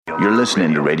You're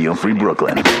listening to Radio Free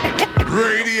Brooklyn.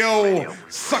 Radio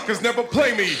suckers never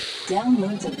play me.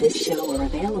 Downloads of this show are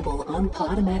available on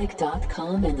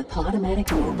Podomatic.com and the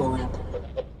Podomatic mobile app.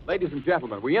 Ladies and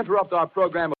gentlemen, we interrupt our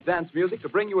program of dance music to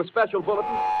bring you a special bulletin.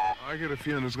 I get a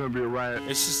feeling there's going to be a riot.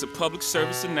 It's just a public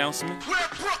service announcement. Where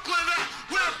Brooklyn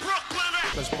at? Where Brooklyn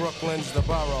at? Because Brooklyn's the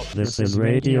borough. This is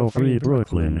Radio Free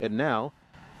Brooklyn. And now,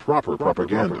 Proper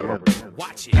propaganda.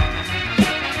 Watch it.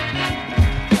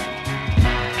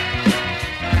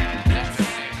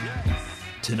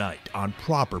 tonight on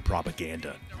Proper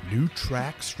Propaganda, new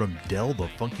tracks from Del the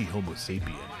Funky Homo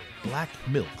Sapien, Black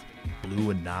Milk, Blue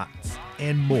and Knots,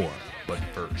 and more. But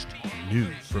first,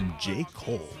 news from J.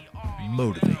 Cole,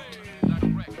 Motivate.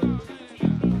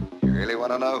 You really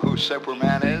want to know who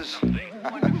Superman is?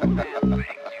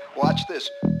 Watch this.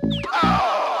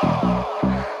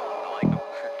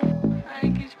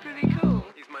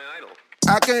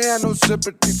 I can't have no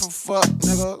sympathy for fuck,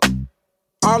 nigga.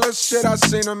 All the shit I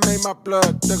seen her made my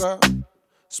blood, nigga.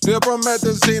 Spill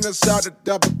promethazine inside the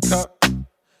double cup.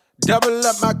 Double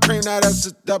up my cream, now that's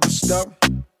a double stuff.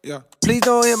 Yeah. Please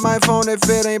don't hit my phone if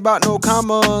it ain't about no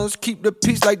commas. Keep the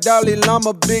peace like Dalai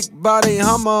Lama, big body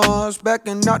hummers.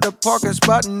 Backing out the parking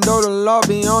spot and though the law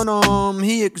be on him.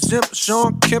 He exempt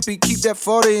Sean Kempy, keep that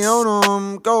 40 on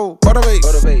him. Go. Motivate,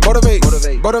 motivate, motivate,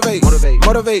 motivate, motivate,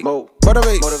 motivate, motivate,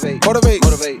 motivate, motivate, motivate,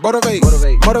 motivate, motivate,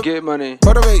 motivate, get money,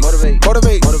 motivate, motivate,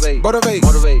 motivate, motivate, motivate,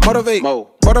 motivate, motivate,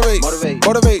 motivate,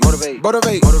 motivate, motivate,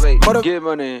 motivate, motivate, motivate, get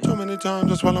money. Too many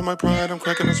times I swallow my pride, I'm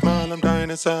cracking a smile, I'm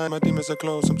dying inside. My demons are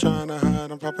close, I'm trying to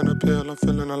hide, I'm popping a pill, I'm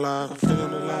feeling alive, I'm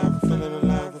feeling alive, I'm feeling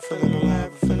alive, I'm feeling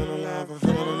alive, I'm feeling alive, I'm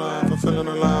feeling alive, I'm feeling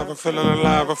alive, I'm feeling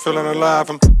alive, I'm feeling alive.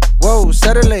 Whoa,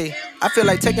 Saturday, I feel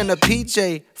like taking a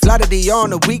PJ. Fly to DR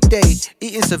on a weekday,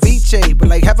 eating ceviche, but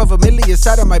like half of a million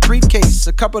inside of my briefcase.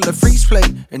 A couple of freaks play,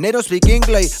 and they don't speak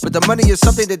English, but the money is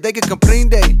something that they can complain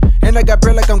day. And I got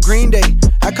bread like I'm Green Day.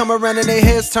 I come around and they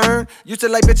heads turn. Used to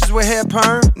like bitches with hair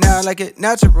perm. Now I like it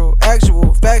natural,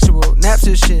 actual, factual, naps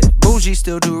and shit. Bougie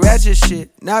still do ratchet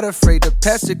shit. Not afraid to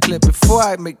pass the clip before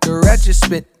I make the ratchet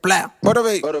spit. Blah.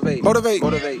 Motivate, motivate, motivate,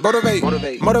 motivate, motivate,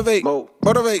 motivate, motivate,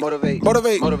 motivate, motivate,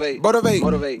 motivate, motivate, motivate,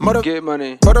 motivate, motivate, get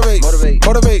money, motivate, motivate,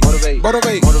 motivate, motivate,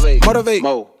 motivate, motivate, motivate, motivate,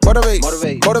 motivate, motivate,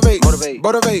 motivate,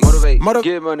 motivate, motivate, motivate,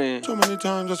 get money. Too many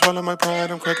times I swallow my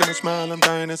pride, I'm cracking a smile, I'm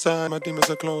dying inside. My demons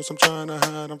are close, I'm trying to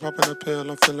hide, I'm popping a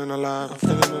pill, I'm feeling alive, I'm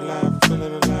feeling alive, I'm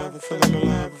feeling alive, I'm feeling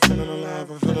alive, I'm feeling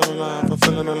alive, I'm feeling alive, I'm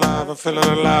feeling alive, I'm feeling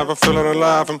alive, I'm feeling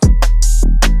alive.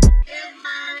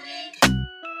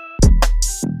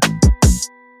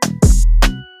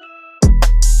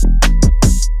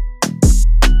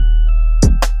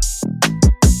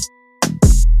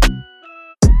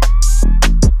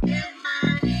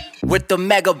 With the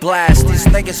mega blast, these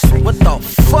niggas, what the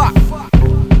fuck?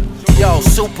 Yo,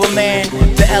 Superman,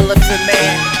 the Elephant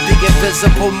Man, the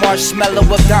invisible marshmallow,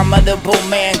 abominable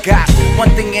man. Got one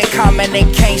thing in common, they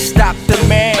can't stop the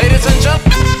man. Ladies and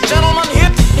gentlemen,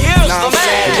 here's the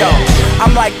man. Yo,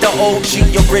 I'm like the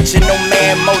OG, original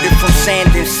man, molded from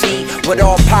sand and sea, with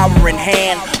all power in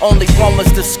hand. Only one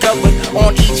was discovered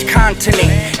on each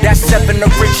continent. That's 7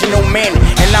 original men,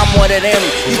 and I'm one of them.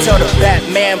 You tell the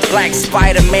Batman, Black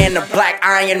Spider-Man, the Black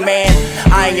Iron Man,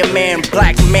 Iron Man,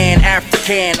 Black man,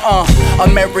 African,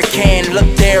 American.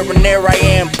 Look there and there I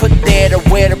am, put there to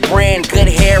wear the brand. Good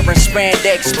hair and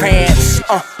spandex pants.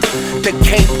 The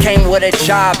cape came with a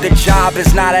job. The job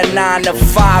is not a 9 to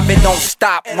 5. It don't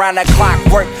stop. Round the clock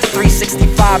work,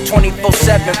 365,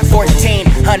 24/7,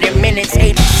 1400 minutes,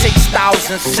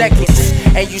 86,000 seconds,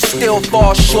 and you still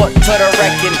fall short to the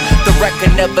record. The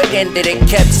record never ended. It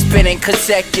kept spinning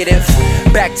consecutive,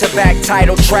 back-to-back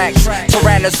title tracks.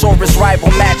 Tyrannosaurus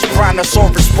rival match,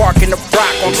 Brontosaurus sparking the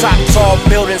rock on top tall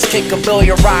buildings, kick a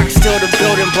billion rocks. Still the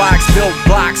building blocks, build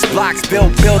blocks, blocks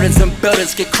build buildings, and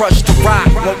buildings get crushed to rock.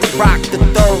 When we rock, the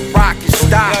third rock is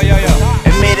stop.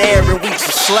 In midair and we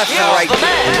just left it right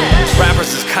there.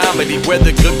 Rappers is comedy where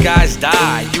the good guys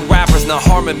die. You rappers not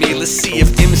harming me, let's see if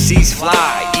MCs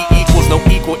fly. E equals no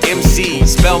equal MC.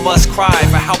 Spell must cry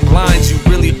for how blind you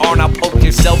really are. Now poke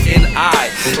yourself in the eye.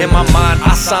 In my mind,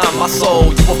 I sign my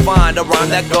soul. You will find a rhyme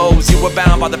that goes. You were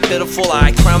bound by the pitiful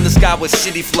eye. Crown this guy with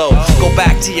shitty flow. Go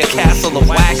back to your castle of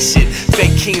wax shit.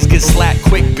 Fake kings get slapped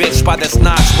quick, bitch, by this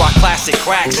notch. Rock classic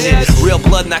crack shit. Real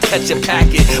blood, not catch a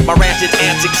packet. My ranted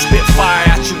antics spit fire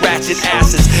at you ratchet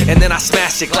asses. And then I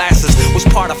smash your glasses. Was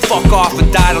part of fuck off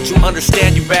and die. Don't you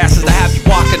understand, you bastards? I have you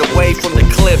walking away from the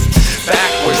cliff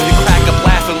backwards. They crack up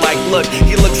laughing like, look,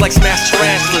 he looks like smashed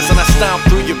tarantulas. And I stomp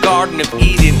through your garden Garden of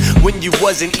Eden. When you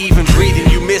wasn't even breathing,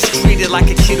 you mistreated like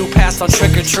a kid who passed on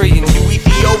trick-or-treating. You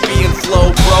Ethiopian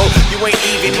flow, bro, you ain't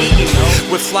even eating.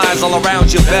 With flies all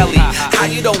around your belly. How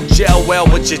you don't gel well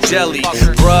with your jelly?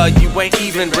 Bruh, you ain't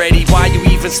even ready. Why you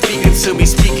even speaking to me?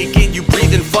 Speak again, you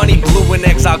breathing funny. Blue and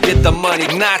X, I'll get the money.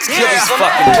 Knots, kill this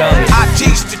fucking dummy. I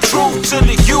teach the truth to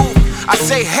the youth. I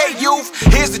say, hey youth,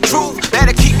 here's the truth.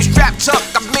 Better keep me strapped up.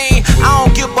 I mean, I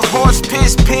don't give a horse,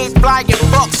 piss, pig, flying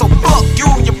fuck. So fuck you,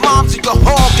 your moms, and your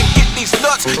hog can get these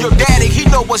nuts. Your daddy, he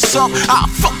know what's up. I'll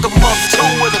fuck him up too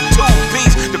with a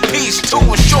two-piece. The piece too,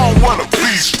 and show him what a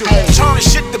beast do. Turning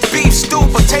shit to beef stew,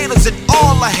 potatoes and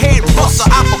all. I hate buster,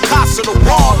 avocados to the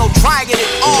wall. No dragging it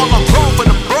all, I'm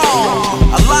proving the brawl.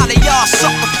 A lot of y'all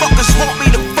sucker fuckers want me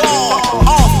to fall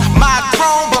off my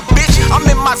throne, but bitch, I'm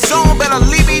in my zone. Better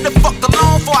leave me the fuck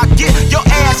alone before I get your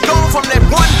ass gone from that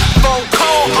one phone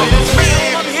call. I'm the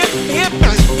man.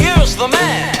 Here's the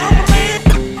man.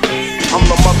 I'm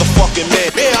the motherfucking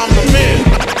man. Yeah, I'm the man.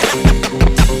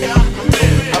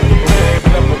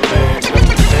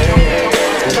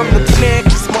 I'm the man,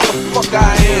 cause motherfucker I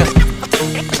am.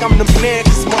 I'm the man,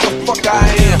 cause motherfucker I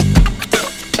am.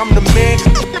 I'm the man,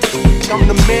 I'm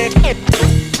the man,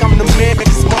 I'm the man,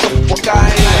 cause motherfucker I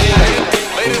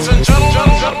am. Ladies and gentlemen.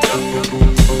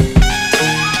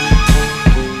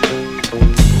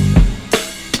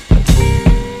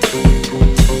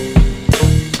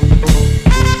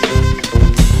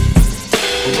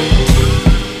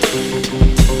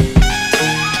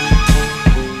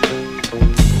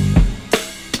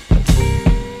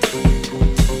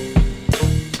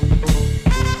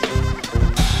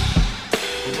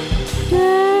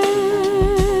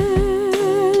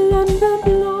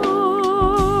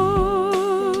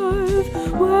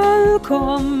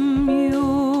 Welcome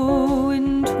you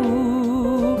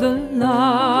into the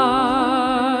light,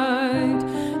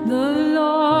 the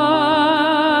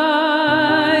light,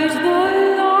 the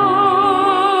light.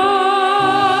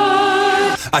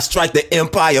 I strike the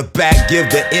empire back, give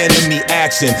the enemy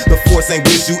action. The force ain't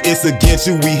with you, it's against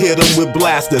you. We hit them with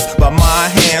blasters. By my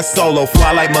hand, solo,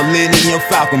 fly like Millennium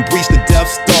Falcon. Breach the Death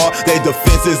Star, they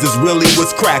defenses is really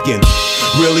what's cracking.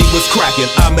 Really what's cracking,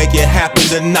 I make it happen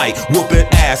tonight. Whooping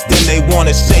ass, then they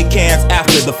wanna shake hands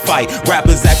after the fight.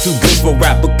 Rappers act too good for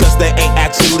rap because they ain't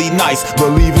actually nice.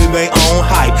 Believe in their own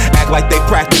hype, act like they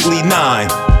practically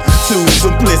 9. Too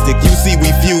simplistic, you see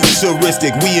we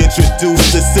futuristic. We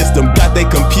introduce the system, got they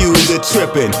computer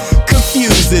tripping.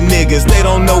 Confusing niggas, they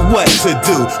don't know what to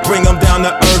do. Bring them down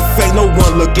to earth, ain't no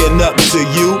one looking up to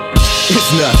you. It's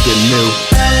nothing new.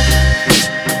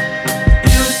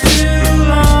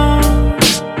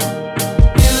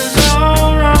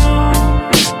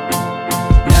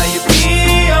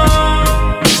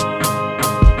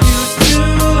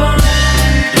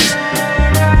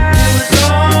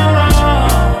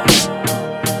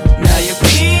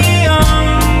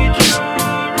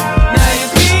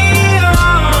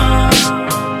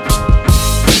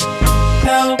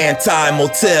 Time will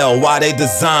tell why they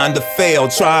designed to fail.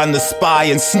 Trying to spy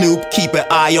and snoop, keep an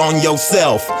eye on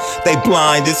yourself. They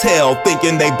blind as hell,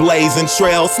 thinking they blazing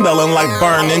trails, smelling like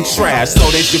burning trash, so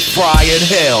they should fry in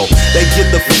hell. They get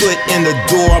the foot in the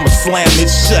door, I'ma slam it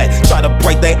shut. Try to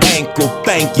break their ankle,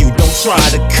 thank you, don't try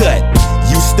to cut.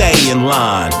 You stay in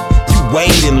line, you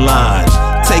wait in line.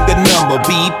 Take a number,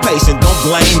 be patient, don't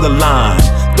blame the line.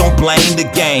 Don't blame the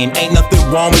game, ain't nothing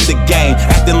wrong with the game.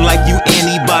 Acting like you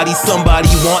anybody, somebody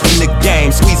wanting the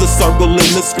game. Squeeze a circle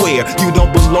in the square, you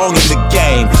don't belong in the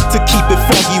game. To keep it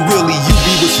funky, really, you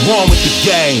be what's wrong with the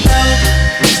game.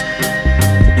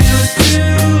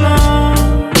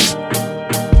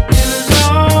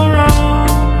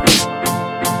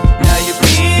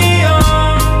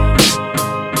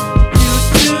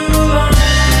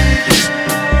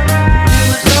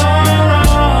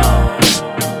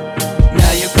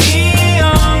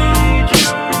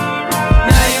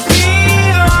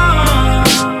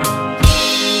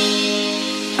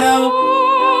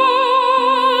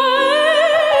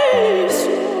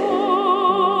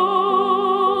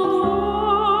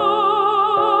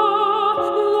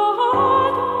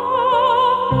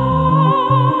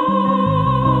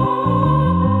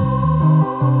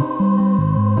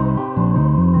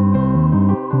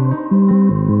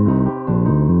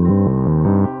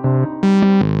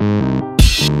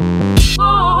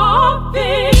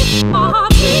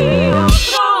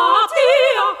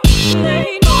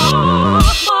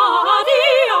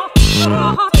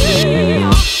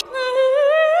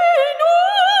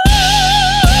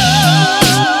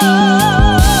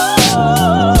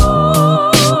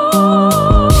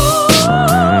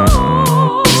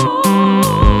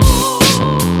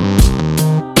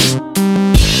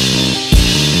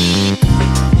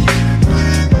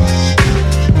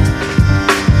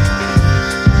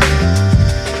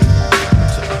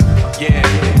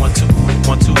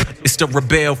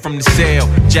 rebel from the cell.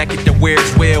 Jacket that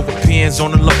wears well with pins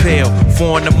on the lapel.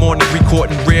 4 in the morning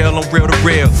recording real on reel to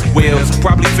reel. Wheels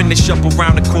probably finish up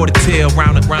around the quarter tail.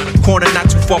 Round the corner not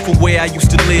too far from where I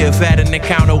used to live. Had an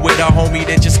encounter with a homie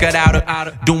that just got out of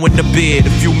doing the bid. A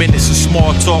few minutes of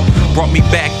small talk brought me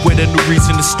back with a new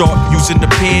reason to start using the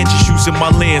pen. Just using my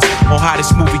lens on how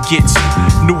this movie gets.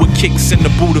 Newer kicks in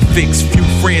the Buddha fix. Few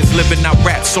friends living out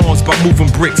rap songs by moving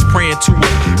bricks. Praying to a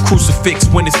crucifix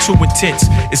when it's too intense.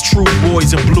 It's true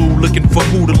boys in blue looking for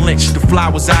who to lynch. The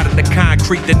flowers out of the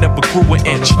concrete that never grew an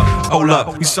inch. Hold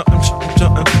up, you something,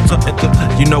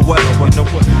 you know what?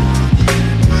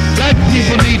 Black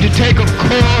people need to take a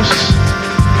course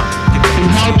in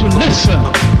how to listen.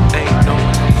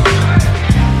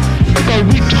 Because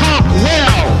we talk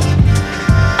well,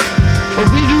 but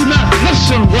we do not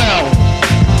listen well.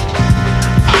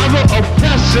 Our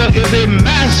oppressor is a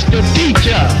master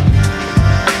teacher.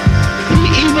 He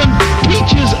even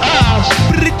teaches us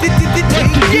what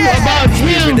to do about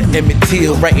him. The Emmett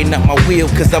Till writing up my will,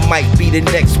 cause I might be the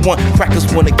next one crackers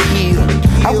wanna kill.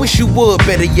 I wish you would,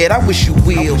 better yet, I wish you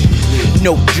will.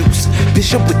 No juice,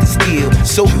 Bishop with the steel.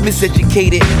 So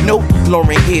miseducated, no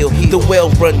Lauryn Hill. The well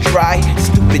run dry,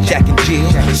 stupid Jack and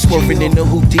Jill. Swerving in the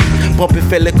hoopty, bumping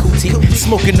Fela Kuti.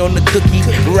 Smoking on the cookie,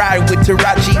 ride with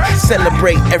Taraji.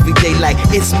 Celebrate every day like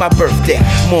it's my birthday.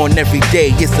 Mourn every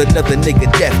day, it's another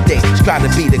nigga death day. Try to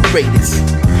be the greatest,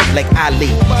 like Ali.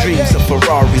 Dreams of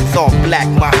Ferraris, all black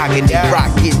mahogany.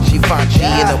 Rocket, Givenchy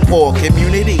in a poor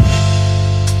community.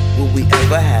 Will we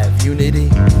ever have unity?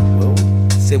 Well,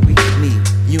 said we need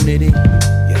unity.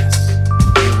 Yes,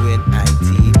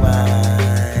 UNITY.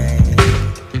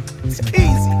 It's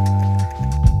easy.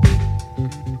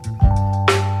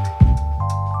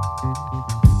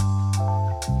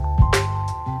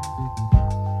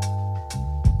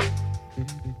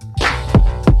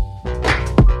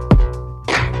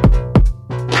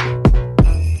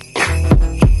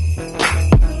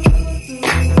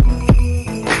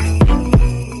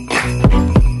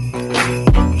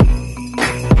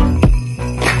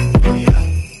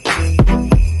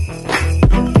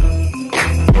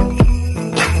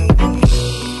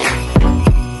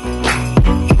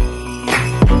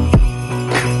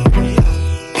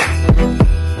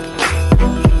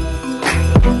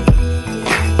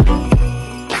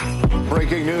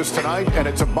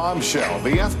 Bombshell.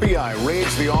 The FBI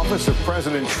raids the office of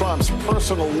President Trump's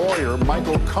personal lawyer,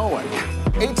 Michael Cohen.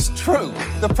 It's true.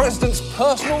 The president's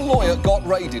personal lawyer got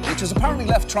raided, which has apparently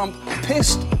left Trump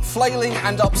pissed, flailing,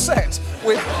 and upset,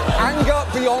 with anger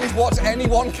beyond what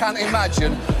anyone can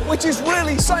imagine, which is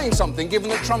really saying something, given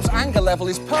that Trump's anger level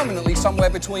is permanently somewhere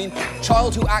between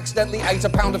child who accidentally ate a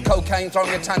pound of cocaine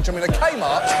throwing a tantrum in a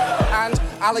Kmart and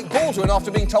Alec Baldwin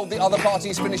after being told the other party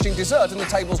is finishing dessert and the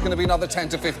table's going to be another 10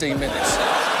 to 15 minutes.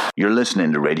 You're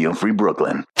listening to Radio Free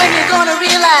Brooklyn. When you're gonna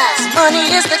realize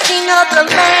money is the king of the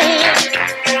land.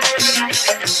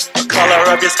 The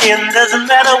color of your skin doesn't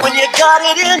matter when you got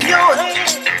it in your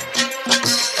hand.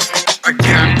 I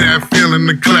got that feeling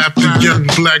to clap the young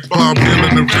black Bob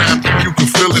Dylan to rap. You can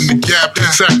fill in the gap.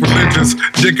 Sacrilegious,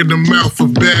 dick in the mouth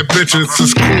of bad bitches.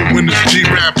 It's cool when it's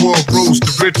G-rap or rose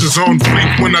the riches on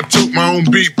fleek. When I took my own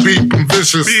beat, I'm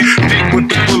vicious. Deep with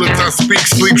the bullets I speak,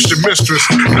 sleeps your mistress.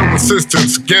 No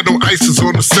assistance, ghetto ISIS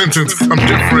on the sentence. I'm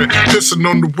different, pissing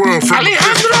on the world from the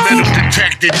distance. Metal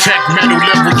detected, tech metal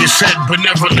level you said.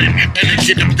 Benevolent,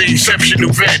 etiquette of the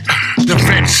exceptional vet. The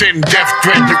vet send death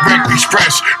threat direct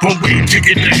express. When we dig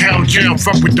in the hell jail,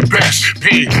 fuck with the best.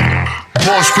 Pig.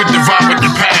 Boss with the vibe of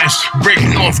the past.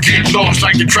 Breaking off, get lost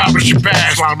like the tribe of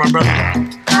Shabazz.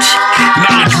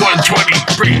 Knowledge 120.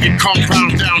 Bring your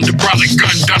compound down to brother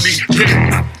gun dummy.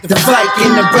 The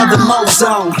Viking and brother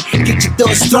Mozone. Get your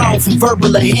thoughts thrown from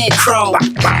verbal or hand chrome.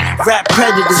 Rap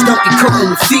predators don't get caught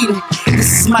in the feeding.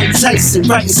 This is Mike Tyson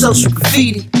writing social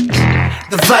graffiti.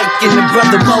 The Viking and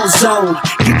brother Mozone.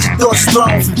 Get your thoughts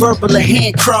thrown from verbal or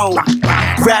hand chrome.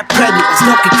 Rap predators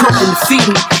don't get caught in the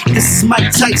feeding. This is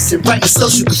Mike Tyson writing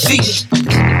social graffiti.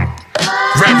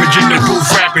 Ravaging the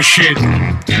booth, rapping shit.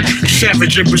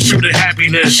 Savage in pursuit of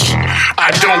happiness.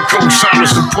 I don't co-sign or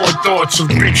support thoughts of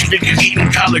bitch niggas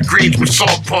eating collard greens with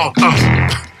salt pork.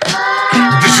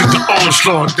 This is the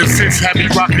onslaught. The fifth had me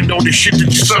rocking all the shit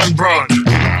that your son brought.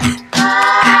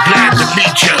 Glad to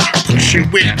meet ya. Push your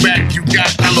wig back, you got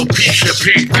alopecia,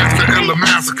 pig. That's the Illa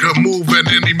massacre. Move in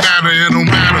any matter, it don't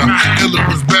matter. Illa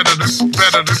was better than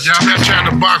y'all. That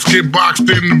chatterbox get boxed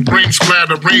in, the brain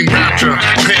splatter, rain rapture.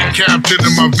 Pain captured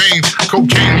in my veins,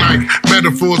 cocaine like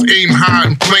metaphors aim high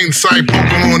in plain sight.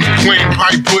 Poking on the plain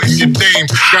pipe, putting your name.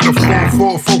 Got a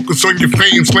 4-4 focus on your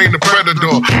fame, slain the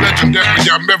predator. Legendary,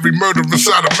 I'm every murderous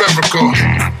out of America.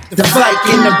 The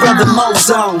Viking, the brother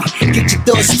Mozone. Get your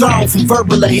thoughts thrown from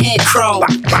verbal or hand chrome.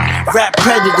 Rap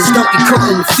predators don't get caught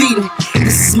in the feeding.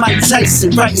 This is Mike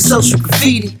Tyson writing social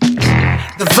graffiti.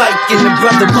 The Viking, the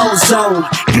brother Mozone.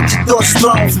 Get your thoughts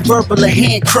thrown from verbal or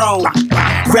hand chrome.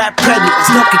 Rap predators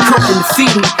don't get caught in the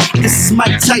feeding. This is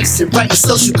Mike Tyson writing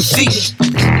social graffiti.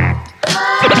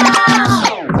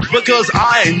 Because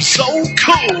I am so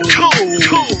cool.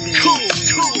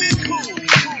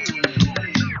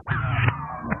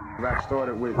 Rap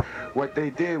started with what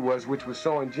they did was, which was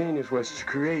so ingenious, was to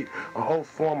create a whole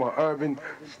form of urban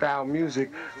style music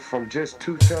from just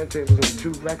 2 turntables and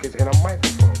 2 records and a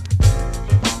microphone.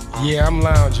 Yeah, I'm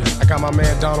lounging. I got my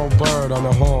man Donald Byrd on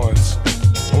the horns.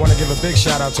 I want to give a big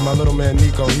shout out to my little man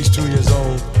Nico. He's 2 years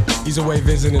old. He's away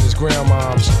visiting his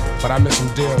grandmoms, but I miss him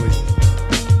dearly.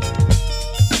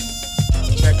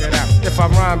 Check it out. If I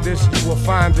rhyme this, you will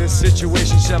find this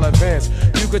situation shall advance.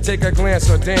 You could take a glance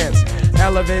or dance.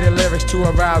 Elevated lyrics to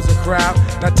arouse a crowd.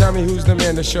 Now tell me who's the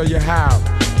man to show you how.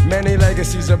 Many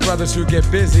legacies of brothers who get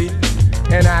busy,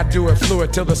 and I do it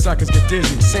fluid till the suckers get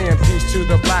dizzy. Saying peace to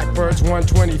the Blackbirds,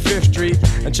 125th Street,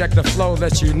 and check the flow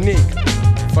that's unique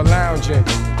for lounging,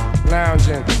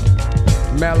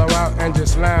 mellow out and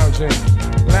just lounging,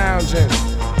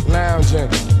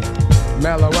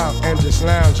 mellow out and just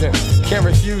lounging. Can't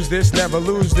refuse this, never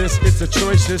lose this. It's a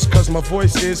choice, this, cause my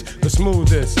voice is the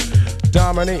smoothest.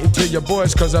 Dominating to your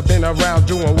boys, cause I've been around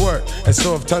doing work, and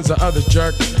so have tons of other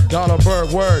jerk. Donald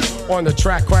Byrd word on the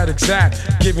track, quite exact,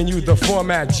 giving you the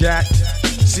format, Jack.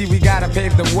 See, we gotta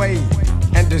pave the way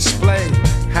and display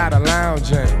how to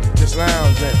lounging, just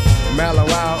lounging, mellow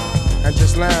out and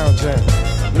just lounging,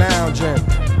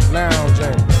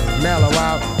 mellow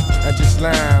out and just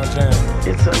lounging.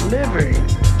 It's a living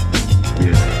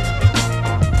music.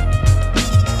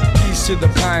 To the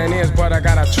pioneers, but I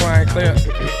gotta try and clear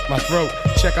my throat.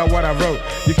 Check out what I wrote.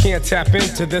 You can't tap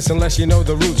into this unless you know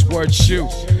the roots. Word shoot,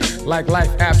 like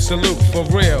life absolute, for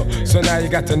real. So now you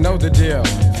got to know the deal.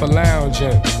 For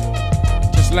lounging,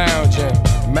 just lounging,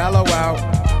 mellow out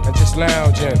and just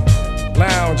lounging,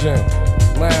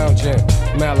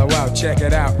 mellow out. Check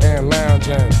it out and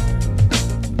lounging.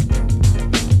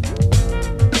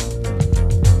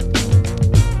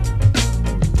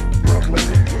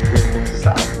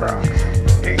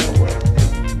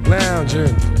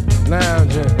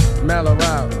 Lounging, mellow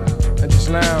out, and just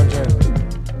lounging.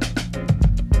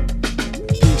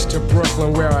 Peace to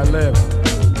Brooklyn where I live.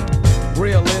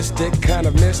 Realistic, kind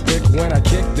of mystic when I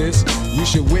kick this. You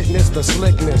should witness the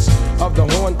slickness of the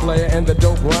horn player and the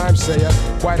dope rhyme sayer.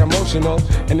 Quite emotional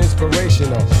and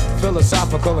inspirational.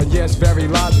 Philosophical and yes, very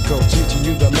logical. Teaching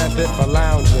you the method for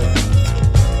lounging.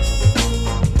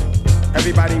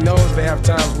 Everybody knows they have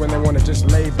times when they want to just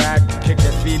lay back, kick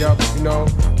their feet up, you know,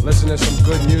 listen to some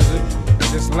good music,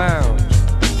 just lounge.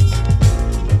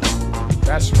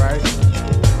 That's right,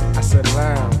 I said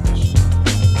lounge.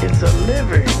 It's a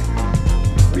living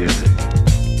music.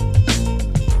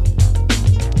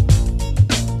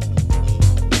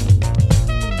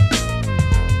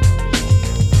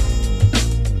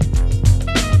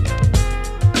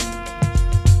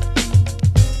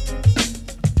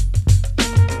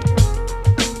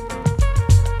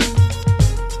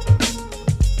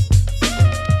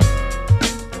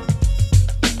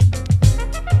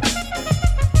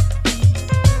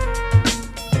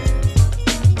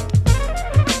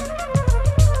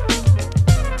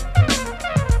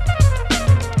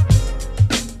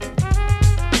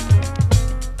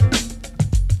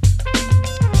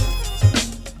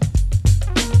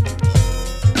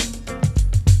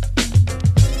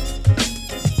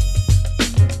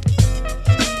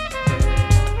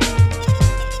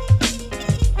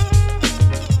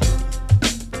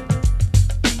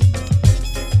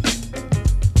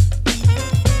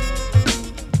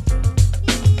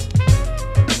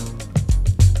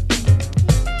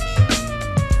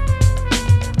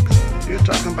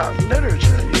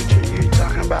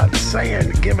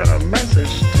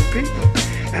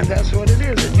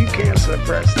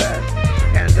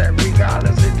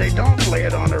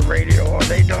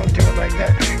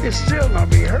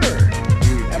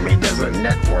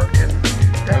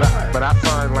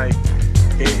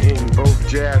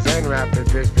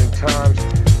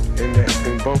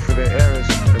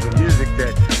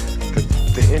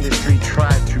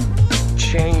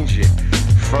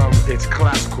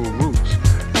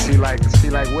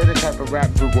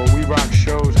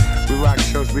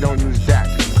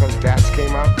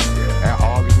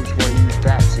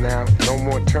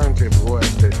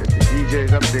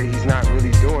 DJ's up there, he's not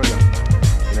really doing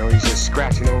nothing. You know, he's just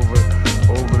scratching over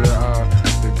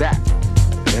the DAC.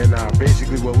 And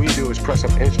basically what we do is press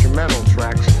up instrumental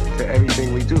tracks to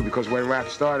everything we do, because when rap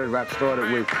started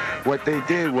with what they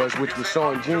did was, which was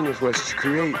so ingenious, was to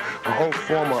create a whole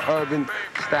form of urban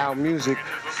style music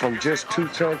from just 2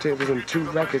 turntables and 2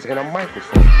 records and a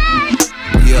microphone.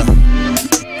 Yeah,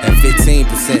 that 15%,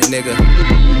 nigga.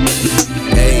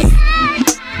 Hey.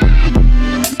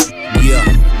 Yeah.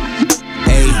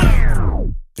 Hey.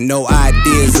 No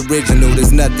ideas original,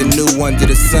 there's nothing new under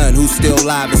the sun. Who's still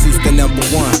live is who's the number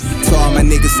one. To all my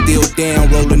niggas still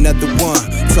down, roll another one.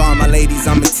 To all my ladies,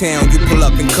 I'm in town, you pull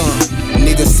up and come.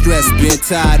 Niggas stressed, been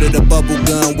tired of the bubble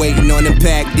gun, waiting on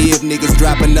impact. If niggas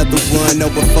drop another one, no,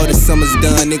 before the summer's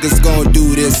done, niggas gon'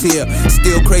 do this here.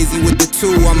 Still crazy with the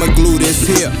 2, I'ma glue this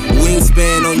here.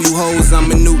 Wingspan on you hoes,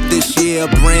 I'ma nuke this year.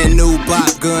 Brand new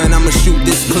bot gun, I'ma shoot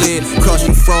this clear. Cross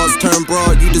you frauds, turn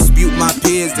broad, you dispute my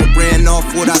peers. And ran off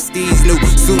what I steez new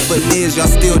souvenirs. Y'all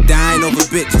still dying over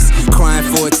bitches, crying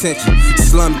for attention.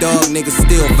 Slumdog niggas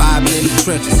still vibing in the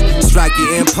trenches. Strike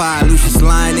your empire, Lucius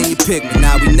lying in your pigment.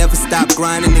 Now we never stop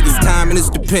grinding, niggas timing is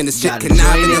dependent. Shit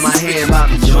conniving in my hand, about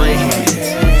to join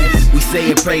hands. We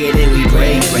say and pray and then we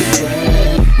break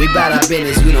bread. We bout our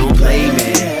business, we don't play,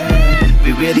 man.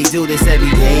 We really do this every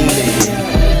day,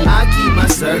 man. I keep my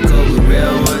circle with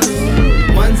real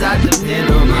ones. Ones I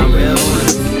depend on, my real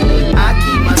ones. I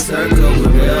keep my circle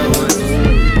with real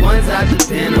ones. Ones I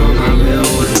depend on, my real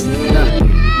ones.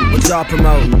 What y'all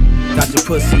promoting? Got your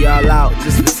pussy all out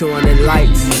just for 200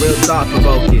 likes. Real thought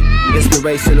provoking.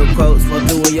 Inspirational quotes while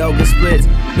doing yoga splits.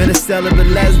 Been a celibate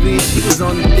lesbian, she was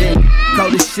on the dick.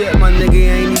 Cold as shit, my nigga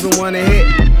ain't even wanna hit.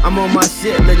 I'm on my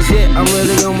shit, legit, I'm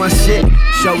really on my shit.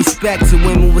 Show respect to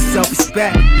women with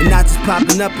self-respect, and not just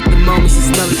popping up at the moment she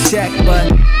smell a check. But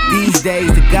these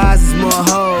days the guys is more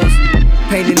hoes.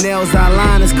 Painting nails,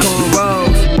 eyeliners,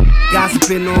 cornrows.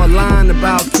 Gossiping online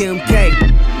about Kim K.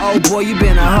 Oh boy, you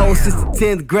been a hoe since the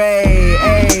 10th grade,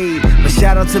 ayy. But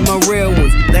shout out to my real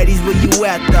ones. Ladies, where you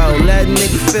at though? Let a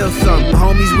nigga feel something.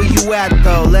 Homies, where you at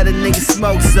though? Let a nigga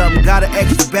smoke something. Got an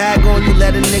extra bag on you,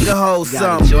 let a nigga hold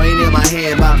something. Got a joint in my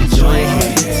hand, about to join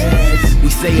hands. We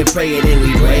say and pray and then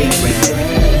we break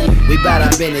bread. We bout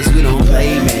our business, we don't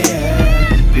play,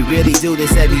 man. We really do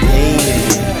this every day,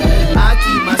 man. I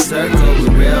keep my circle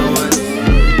with real ones.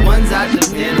 Ones I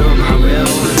depend on, my real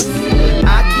ones.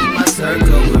 I keep my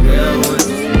circle with real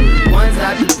ones. Ones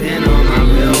I depend on, my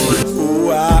real ones.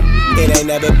 Ooh, it ain't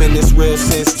never been this real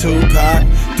since Tupac.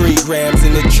 3 grams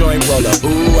in the joint roller.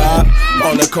 Ooh,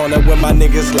 on the corner with my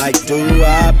niggas like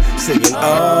doo-wop, singing,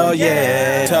 oh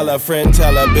yeah. Tell a friend,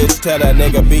 tell a bitch, tell a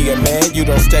nigga be a man. You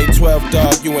don't stay 12,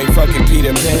 dog, you ain't fucking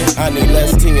Peter Pan. I need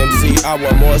less TMZ, I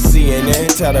want more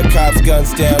CNN. Tell the cops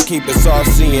guns down, keep it soft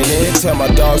CNN. Tell my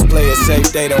dogs play it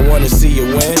safe, they don't wanna see you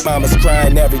win. Mama's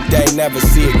crying every day, never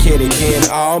see a kid again.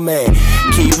 Oh man,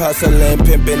 keep hustling,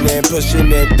 pimping and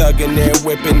pushing and thugging and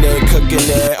whipping and cooking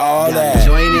and all that.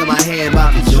 Joint in my hand,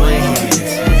 about to join hands.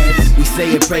 We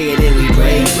say and pray and then we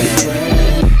break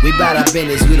bread. We bout our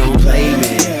business, we don't play,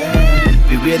 man.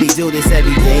 We really do this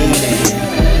every day,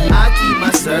 man. I keep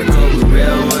my circle with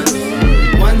real ones.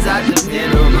 Ones I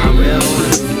depend on, my real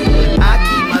ones. I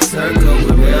keep my circle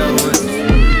with real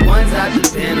ones. Ones I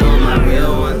depend on, my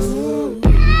real ones.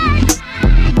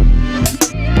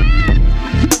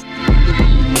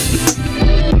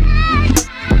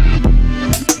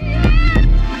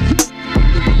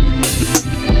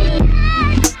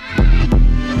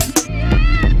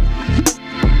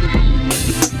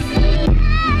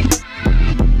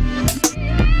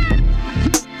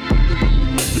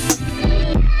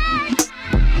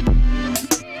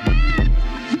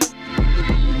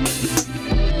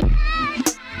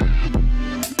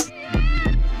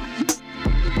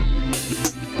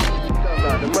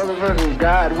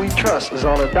 God we trust is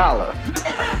on $1.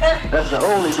 That's the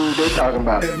only dude they talking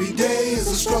about. Every day is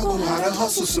a struggle, how to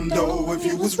hustle some dough. If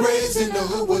you was raised in the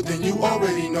hood, well then you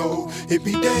already know. It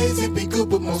be days, it be good,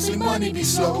 but mostly money be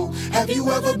slow. Have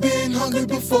you ever been hungry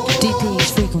before?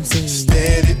 DPH frequency.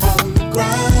 Steady on the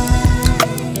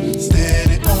grind,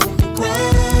 steady on the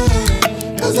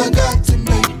grind. 'Cause I got to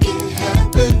make it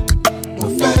happen. My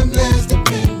family's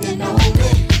depending on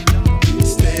me.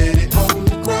 Steady on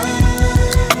the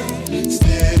grind,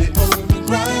 steady on the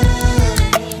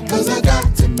grind. 'Cause I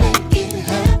got to make it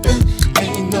happen.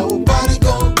 Ain't nobody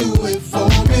gonna do it for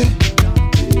me.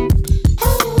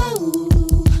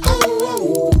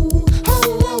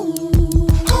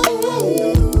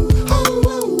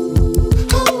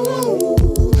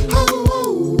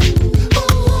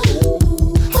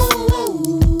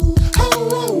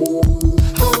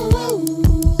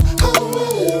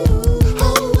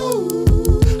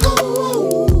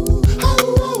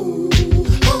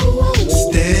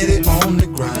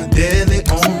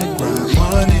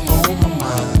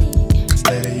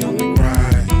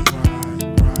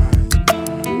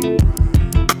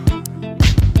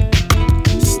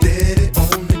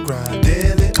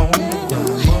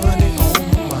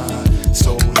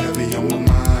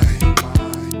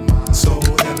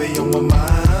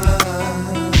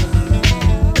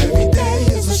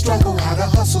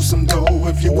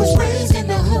 If you was raised in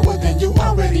the hood, well then you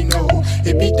already know.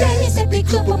 It be days, it be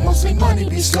good, but mostly money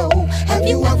be slow. Have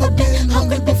you ever been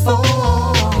hungry before?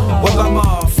 Well, I'm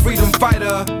a freedom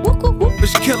fighter,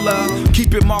 bitch killer.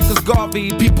 Keep it Marcus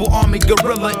Garvey, people army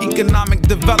guerrilla. Economic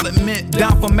development,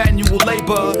 down for manual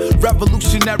labor.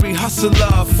 Revolutionary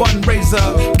hustler,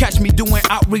 fundraiser. Catch me doing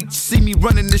outreach, see me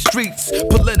running the streets.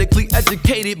 Politically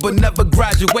educated, but never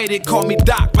graduated. Call me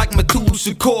Doc like Matul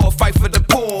Shakur. Fight for the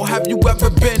poor. Have you ever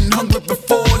been hungry before?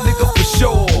 Nigga, for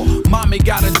sure. Mommy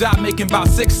got a job making about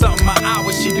 6 something an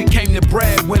hour. She became the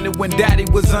breadwinner when daddy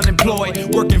was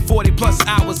unemployed. Working 40 plus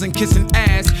hours and kissing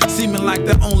ass. Seeming like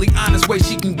the only honest way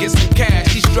she can get some cash.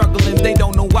 She's struggling, they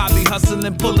don't know I be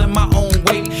hustling, pulling my own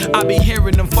weight. I be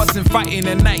hearing them fussing, fighting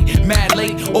at night. Mad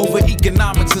late over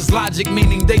economics is logic,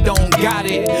 meaning they don't got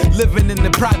it. Living in the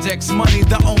projects, money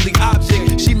the only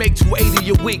object. She make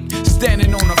 $280 a week,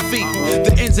 standing on her feet.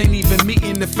 The ends ain't even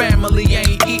meeting, the family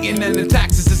ain't eating, and the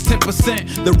taxes is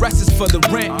 10%. The rest is for the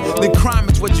rent. The crime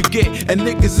is what you get, and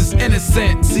niggas is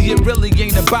innocent. See, it really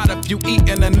ain't about if you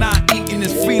eating or not eating.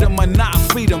 It's freedom or not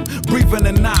freedom, breathing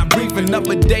or not breathing.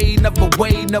 Never day, never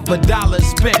way, never dollar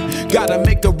spent. Gotta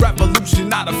make a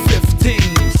revolution out of 15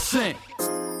 cents.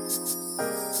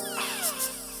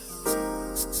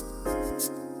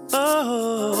 Oh,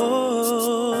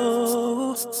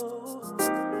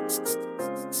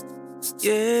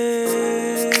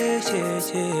 yeah, yeah,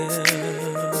 yeah.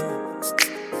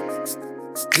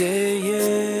 Yeah,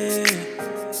 yeah.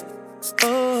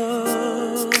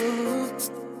 Oh.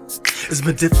 It's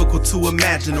been difficult to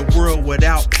imagine a world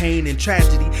without pain and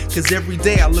tragedy. Cause every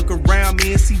day I look around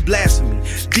me and see blasphemy.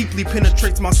 Deeply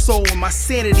penetrates my soul and my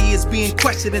sanity is being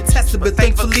questioned and tested. But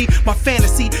thankfully my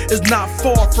fantasy is not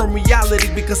far from reality.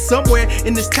 Because somewhere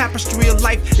in this tapestry of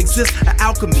life exists an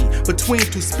alchemy between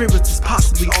two spirits that's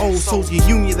possibly old souls in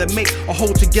union that make a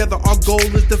whole together. Our goal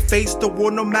is to face the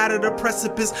world no matter the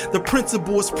precipice. The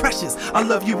principle is precious. I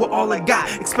love you with all I got.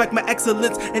 Expect my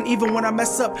excellence, and even when I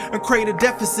mess up and create a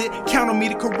deficit, count on me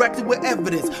to correct it with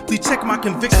evidence. Please check my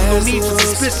convictions, no need for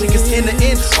suspicion. Cause in the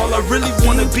end, all I really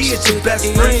wanna be is your best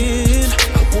friend.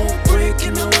 I won't break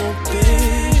and I won't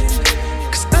bend,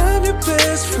 cause I'm your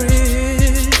best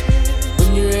friend.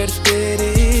 When you're at a dead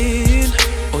end,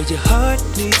 or your heart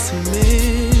needs some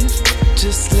mend,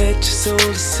 just let your soul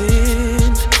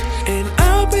ascend, and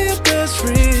I'll be your best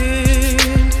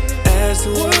friend. As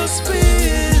the world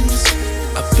spins,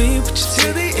 I'll be with you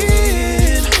till the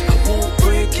end. I won't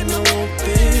break and I won't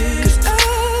bend,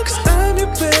 cause I'm your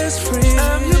best friend.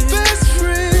 I'm your best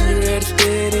friend. When you're at a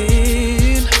dead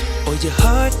end, or your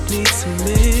heart needs some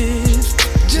mend,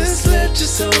 just let your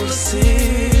soul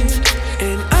ascend,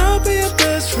 and I'll be your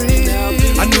best friend.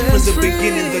 I knew from the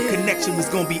beginning the connection was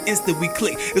gonna be instant. We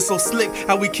click. It's so slick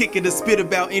how we kick it and spit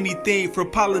about anything,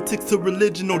 from politics to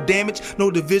religion. No damage,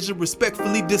 no division.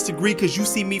 Respectfully disagree, cause you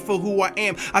see me for who I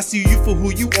am. I see you for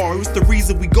who you are. It's the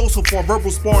reason we go so far.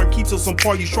 Verbal sparring keeps us on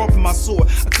par. You sharpen my sword.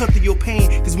 I cut through your pain,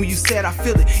 cause when you said I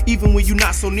feel it. Even when you're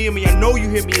not so near me, I know you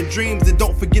hear me in dreams. And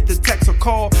don't forget to text or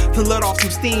call to let off some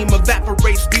steam.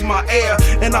 Evaporates, be my air,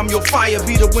 and I'm your fire.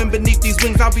 Be the wind beneath these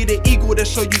wings. I'll be the eagle that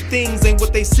show you things ain't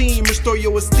what they seem. Restore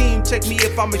your esteem. Check me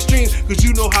if I'm extreme, cause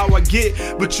you know how I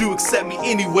get, but you accept me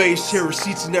anyway. Cherish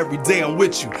each and every day I'm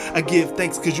with you. I give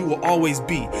thanks cause you will always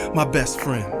be my best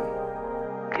friend.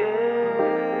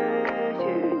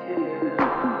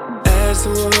 As the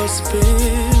world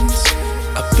spins,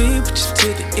 I'll be with you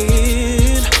till the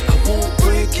end. I won't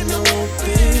break and I won't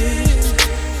bend,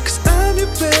 cause I'm your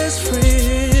best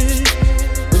friend.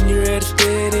 When you're at a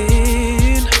dead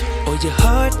end, or your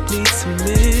heart needs some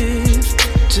mend,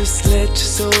 just let your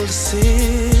soul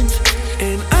ascend,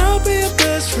 and I'll be your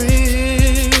best friend.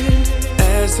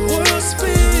 As the world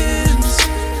spins,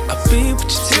 I'll be with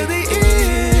you till the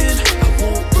end. I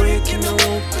won't break and I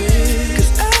won't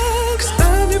bend, cause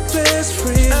I'm your best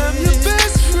friend. I'm your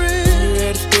best friend. When you're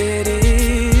at a dead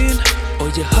end, or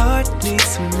your heart needs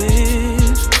some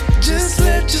mend, just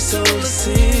let your soul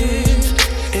ascend,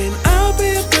 and I'll be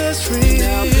your best friend.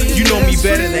 You know me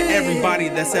better than everybody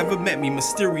that's ever met me.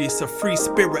 Mysterious, a free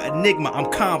spirit, enigma,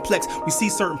 I'm complex. We see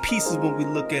certain pieces when we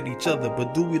look at each other,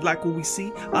 but do we like what we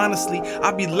see? Honestly,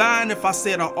 I'd be lying if I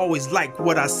said I always liked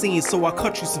what I seen. So I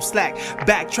cut you some slack,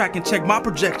 backtrack and check my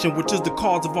projection, which is the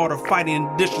cause of all the fighting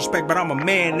and disrespect. But I'm a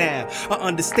man now, I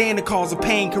understand the cause of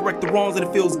pain, correct the wrongs, and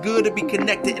it feels good to be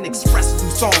connected and expressed through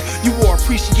song. You are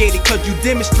appreciated cause you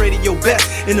demonstrated your best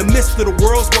in the midst of the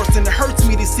world's worst, and it hurts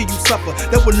me to see you suffer.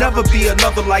 There will never be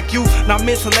another like you, not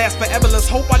meant to last forever. Let's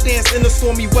hope I dance in the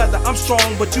stormy weather. I'm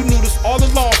strong, but you knew this all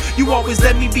along. You always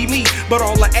let me be me, but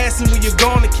all I ask is when you're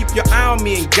gone to keep your eye on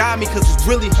me and guide me, cause it's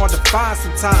really hard to find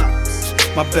sometimes.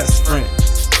 My best friend.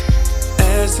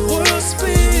 as the world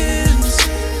spins,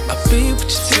 I'll be with you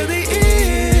till the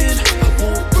end. I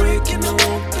won't break and I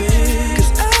won't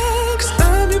bend, cause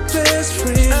I'm your best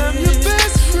friend. I'm your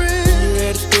best friend.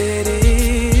 Let it get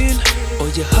in, or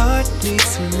your heart needs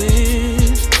some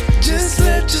mend. Just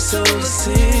let your soul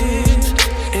ascend,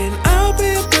 and I'll be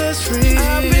your best friend.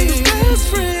 I'll be your best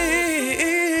friend.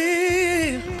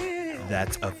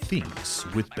 That's a Sphinx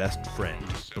with Best Friend.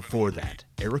 Before that,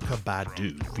 Erykah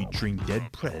Badu featuring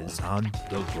Dead Prez on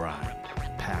The Grind.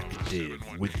 Pac Div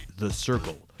with The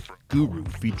Circle. Guru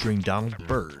featuring Donald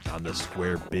Byrd on the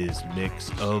Square Biz mix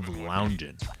of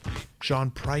Loungin'.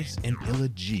 Sean Price and Illa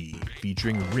G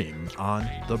featuring Rim on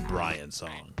The Brian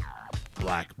Song.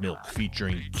 Black Milk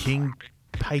featuring King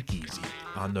Pikeezy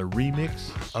on the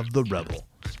remix of The Rebel.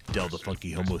 Del the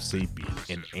Funky Homo Sapien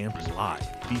and Amp Live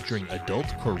featuring Adult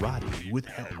Karate with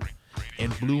Help.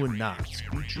 And Blue and Knots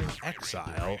featuring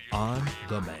Exile on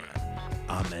The Man.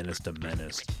 I'm Menace to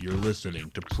Menace. You're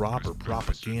listening to Proper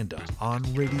Propaganda on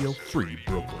Radio Free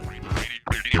Brooklyn.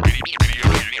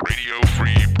 Radio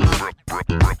Free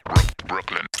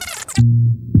Brooklyn.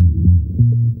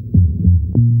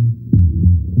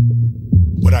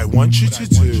 What I want you to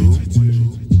do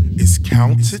is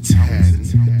count to 10,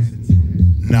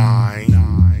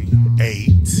 9,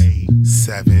 8,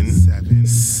 7,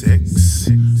 6,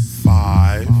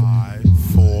 5,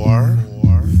 4,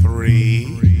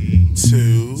 3,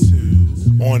 2.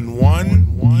 On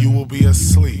 1, you will be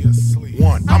asleep.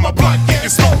 1. I'm a blunt getting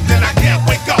smoked and I can't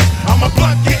wake up. I'm a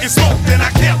blunt getting smoked and I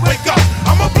can't wake up.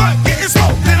 I'm a blunt getting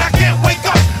smoked and I can't wake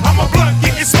up. I'm a blunt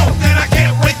getting smoked and I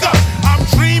can't wake up. I'm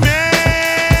dreaming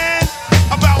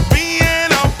about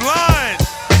being a blunt.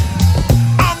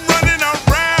 I'm running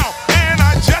around and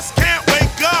I just can't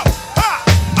wake up.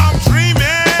 I'm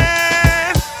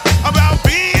dreaming about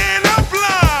being a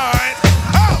blunt.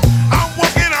 I'm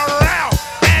walking around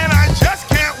and I just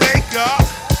can't wake up.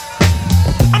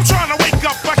 I'm trying to wake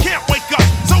up, I can't wake up.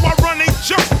 So I run and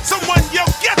jump. Someone yell,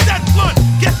 get that blunt,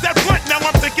 get that blunt. Now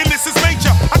I'm thinking this is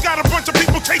major. I got a bunch of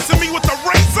people chasing me with a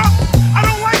razor. I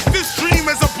don't like this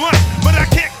dream as a blunt, but I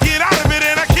can't get out of it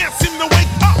and I can't seem to wake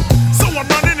up. So I'm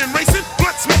running and racing,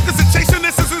 blunt smokers and chasing,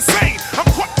 this is insane. I'm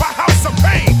caught by house of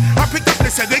pain. I picked up, they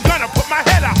said they're gonna put my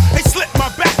head out. They slit my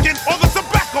back and all the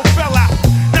tobacco fell out.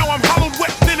 Now I'm hollowed,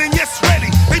 wet, thin and yes ready.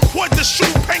 They poured the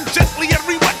shoe paint gently and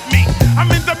re-wet me.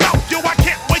 I'm in the mouth, yo, I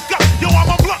can't wake up. Yo,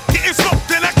 I'm a blunt getting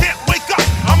smoked and I can't wake up.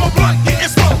 I'm a blunt getting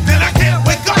smoked and I can't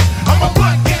wake up. I'm a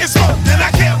blunt getting smoked and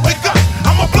I can't wake up.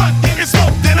 I'm a blunt getting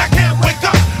smoked and I can't wake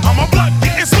up. I'm a blunt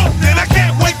getting smoked and I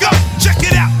can't wake up. Check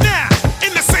it out now,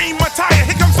 in the same attire.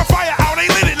 Here comes the fire, how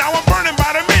they lit it. Now I'm burning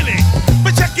by the minute.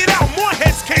 But check it out, more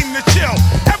heads came to chill.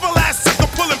 Everlast took a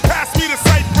pulling past me to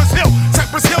Cypress Hill.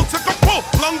 Cypress Hill took a pull,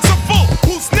 lungs are full.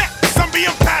 Who's next? I'm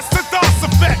being passed the DOS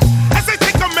effect. As they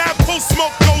take a mad pull,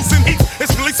 smoke goes in heat.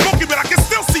 It's really smoky, but I can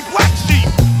still see black sheep.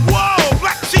 Whoa,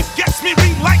 black sheep gets me,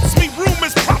 relights me. Room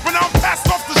is popping, I'm passed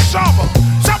off the Shabba.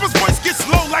 Shabba's voice gets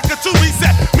low like a tube. He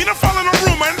said, me to fall in a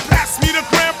room and pass me the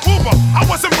Grand Pooba. I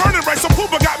wasn't burning right, so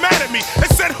Pooba got mad at me and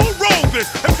said, who rolled this?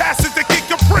 And passed it to Kid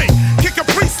Capri. Kid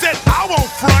Capri said, I won't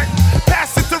front.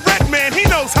 Pass it to Red Man, he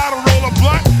knows how to roll a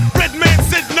blunt. Red Man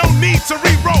said, no need to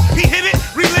re-roll. He hit it,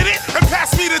 relit it, and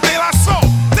passed me to De La Soul.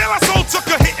 De La Soul took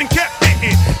a hit and kept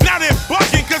hitting. Now they're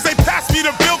bugging cause they passed me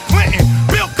to Bill Clinton.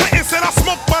 Bill Clinton said, I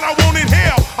smoke but I won't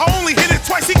inhale. I only hit it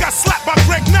twice, he got slapped by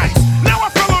Greg Nice. Now I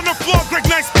fell on the floor, Greg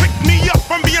Nice picked me up.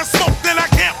 I'm being smoked and I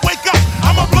can't wake up.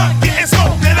 I'm a blunt getting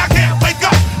smoked and I can't wake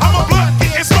up. I'm a blunt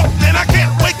getting smoked and I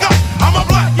can't wake up. I'm a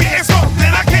blunt getting smoked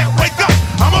and I can't wake up.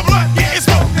 I'm a blunt getting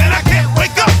smoked and I can't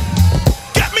wake up.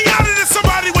 Get me out of this,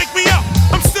 somebody wake me up.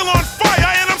 I'm still on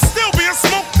fire and I'm still being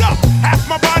smoked up. Half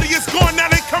my body is gone,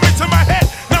 now they come into my head.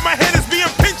 Now my head is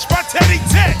being pinched by Teddy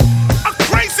Ted. A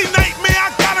crazy nightmare,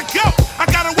 I gotta go. I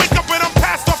gotta wake up and I'm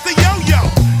passed off the yo-yo.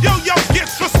 Yo-yo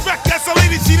gets respect, that's a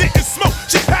lady, she didn't smoke.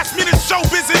 She passed me the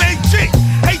showbiz and AG.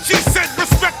 AG said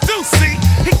respect too, see.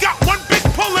 He got one big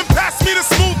pull and passed me the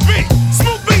Smooth B.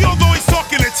 Smooth B, although he's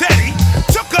talking to Teddy,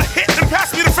 took a hit and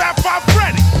passed me the Fab Five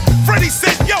Freddy. Freddy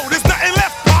said, yo, there's nothing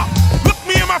left, Pop. Looked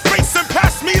me in my face and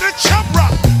passed me the Chump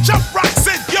Rock. Chump Rock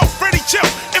said, yo, Freddy, chill.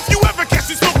 If you ever catch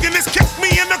me smoking this, kick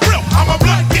me in the grill. I'm a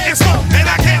blunt getting smoked and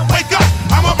I can't wake up.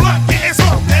 I'm a blunt getting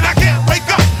smoked and I can't wake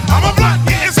up. I'm a blunt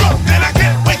getting smoked and I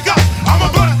can't wake up. I'm a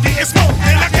blunt getting smoked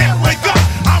and I can't wake up.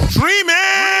 I'm dreaming.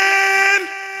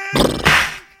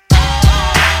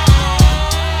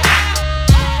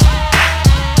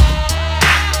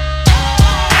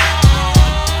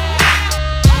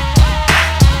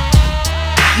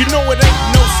 You know it ain't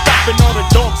no stopping all the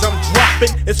dogs I'm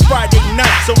dropping. It's Friday night,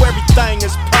 so everything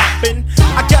is poppin'. poppin'.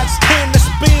 I got skin to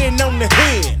spin on the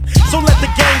hand, so let the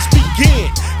games begin.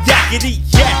 Yakety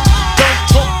yak, don't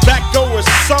talk back or a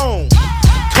song.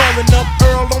 Calling up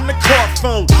Earl on the car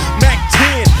phone. Mac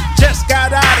 10 just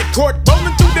got out of court,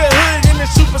 rolling through the hood in the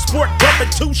super sport,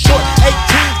 bumping too short.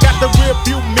 18's got the rear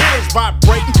view mirrors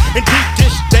vibrating and deep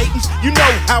dish datings. You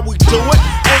know how we do it.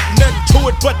 Ain't nothing to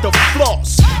it but the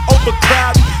floss.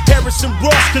 Overcrowding Harrison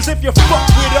Ross, cause if you fuck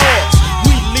with ours,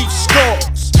 we leave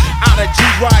scars. Out of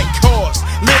G-Ride cars,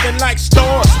 living like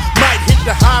stars. Might hit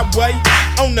the highway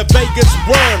on the Vegas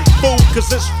run, fool, cause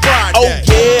it's Friday. Oh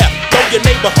yeah, throw your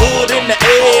neighborhood in the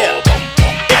air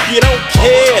if you don't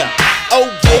care. Oh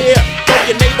yeah, throw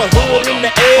your neighborhood in the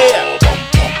air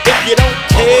if you don't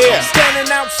care.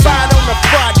 Standing outside on a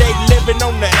Friday, living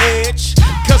on the edge,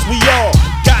 cause we all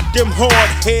got them hard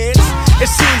heads. It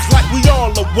seems like we all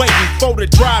are waiting for the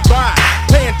drive-by,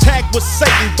 playing tag with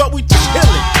Satan, but we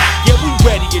chillin'. Yeah, we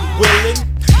ready and willing.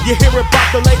 You hear about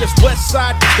the latest West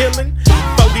Side killing?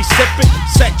 40 sippin',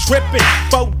 set trippin',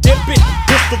 4 dippin',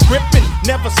 pistol grippin',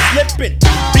 never slippin'.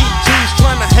 BG's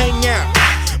tryna hang out,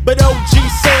 but OG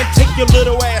saying take your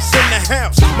little ass in the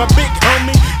house. My big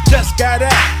homie just got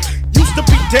out. Used to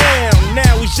be down,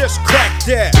 now he's just cracked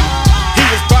out. He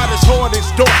was about as hard as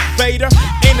Darth Vader,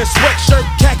 in a sweatshirt,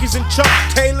 khakis and Chuck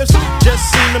Taylors. Just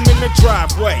seen him in the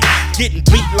driveway, getting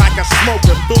beat like a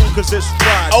smoker, fool, cause it's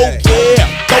Friday. Oh yeah,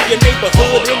 throw your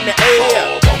neighborhood in the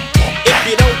air if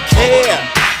you don't care.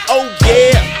 Oh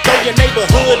yeah, throw your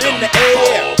neighborhood in the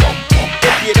air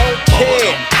if you don't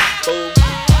care, fool.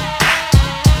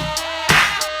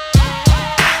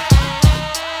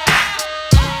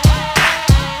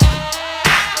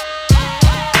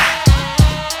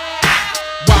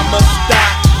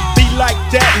 Like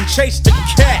that and chase the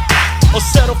cat, or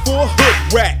settle for a hood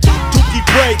rat. Dookie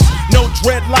braids, no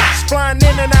dreadlocks, flying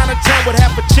in and out of town with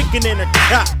half a chicken in her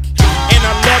cock. And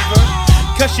I love her,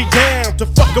 cause she down to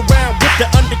fuck around with the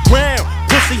underground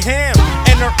pussy ham.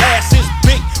 And her ass is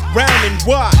big, round and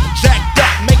wide, jacked up,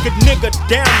 make a nigga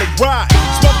down the ride.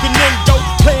 Smoking Indo,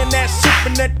 playing that Super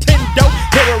Nintendo.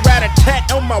 Hear a rat-a-tat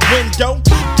on my window,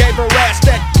 gave her ass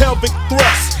that pelvic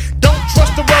thrust. Don't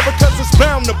trust the rubber cause it's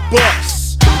bound to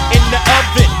bust. In the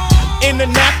oven, in the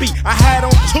nappy, I had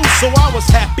on 2, so I was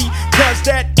happy. Cause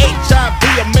that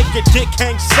HIV'll make your dick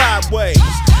hang sideways.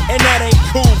 And that ain't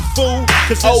cool, fool,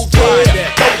 cause it's Friday.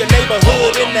 Throw your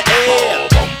neighborhood in the air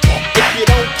if you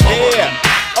don't care.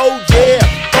 Oh yeah,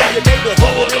 throw your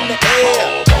neighborhood in the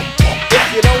air if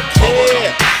you don't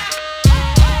care.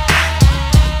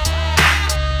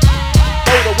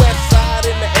 Throw the west side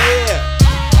in the air.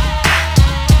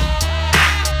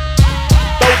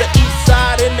 Throw the east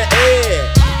side in the air.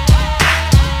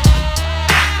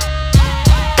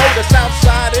 Throw the south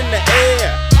side in the air.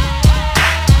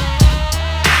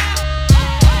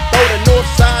 Throw the north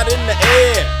side in the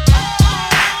air.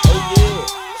 Oh yeah.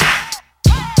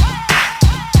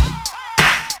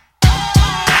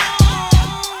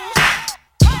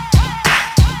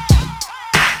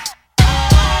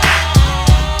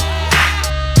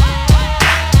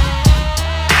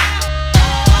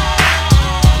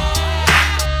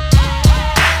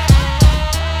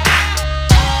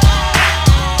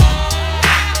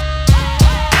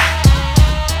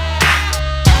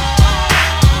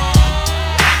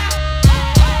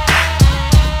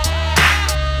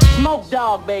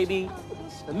 Dog, baby.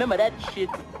 Remember that shit.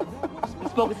 Been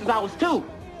smoking since I was 2.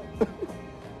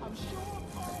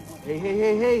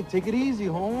 Hey, take it easy,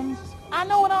 Holmes. I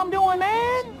know what I'm doing,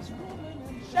 man.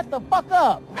 Shut the fuck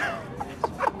up.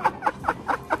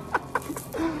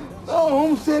 Oh,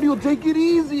 Holmes said he'll take it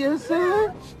easier,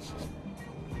 sir.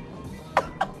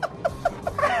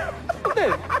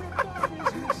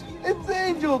 It's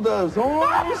Angel does,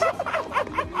 Holmes.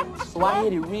 So I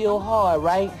hit it real hard,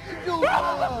 right?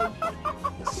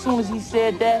 As soon as he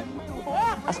said that,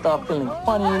 I started feeling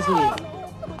funny as hell.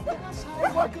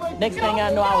 Next thing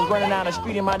I know, I was running down the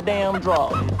street in my damn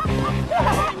drawers. Get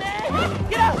off me, man!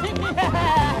 Get off me,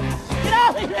 man! Get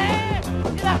off me, man!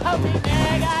 Get off me,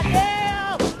 man!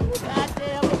 Goddamn!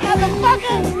 Goddamn,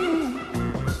 motherfucker!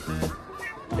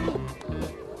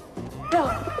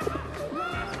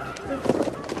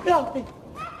 Get off me!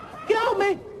 Get off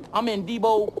me! I'm in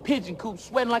Debo pigeon coop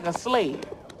sweating like a slave.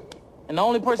 And the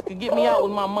only person could get me out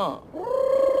was my mom.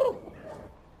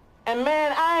 And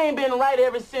man, I ain't been right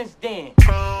ever since then.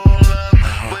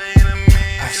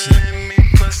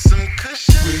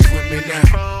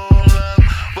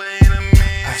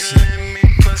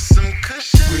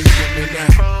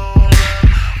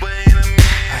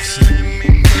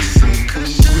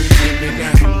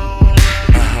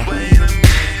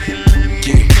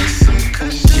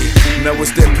 Now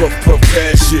it's that Puff puff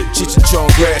bad shit, Cheech and Chong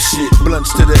grass shit,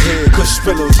 blunts to the head, cush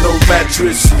pillows, no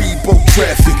mattress, speedboat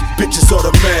traffic, bitches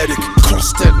automatic.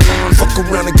 Cross that line, fuck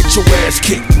around and get your ass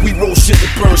kicked. We roll shit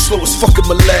that burn slow as fucking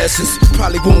molasses.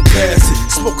 Probably won't pass it.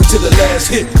 Smoking to the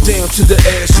last hit, down to the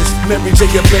ashes. Mary J,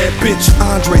 a bad bitch.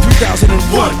 Andre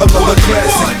 3001, another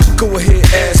classic. Go ahead,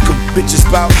 ask them. Bitches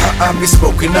bout how I be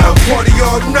smoking out. Party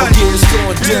all night. Yeah, it's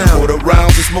going down. Quarter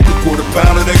rounds and smoke a quarter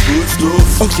pound of that good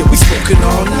stuff. Oh yeah, we smoking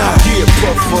all night. Yeah,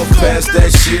 puff past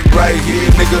that shit right here.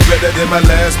 Nigga better than my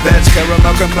last batch.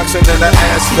 Caramel complexion and an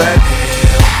ass fat.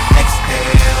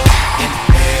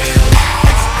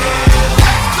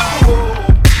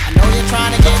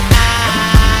 Trying to get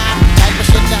high, type of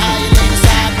shit to how you lean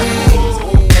sideways.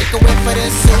 Take a whip for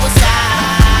this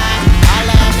suicide.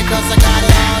 I'll laugh because I got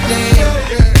it all day.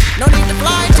 No need to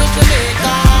fly to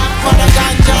Jamaica. For the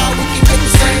ganja, we can get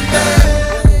the same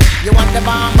thing. You want the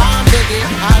bomb biggie?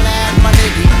 I'll laugh my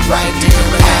nigga right here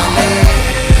in LA.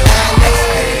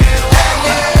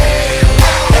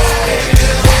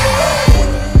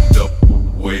 Hold up,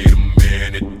 wait a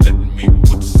minute, let me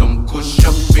put some kush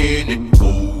up in it.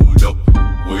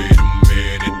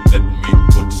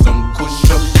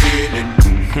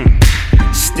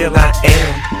 Still I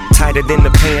am, tighter than the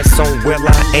pants on where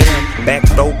I am. Back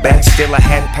throwback, still a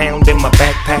half pound in my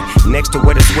backpack. Next to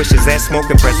where the swish is at,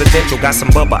 smoking presidential. Got some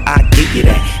bubba, I give you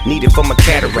that. Need it for my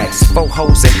cataracts. 4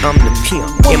 hoes and I'm the pimp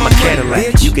in my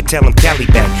Cadillac. You can tell them Cali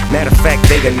back. Matter of fact,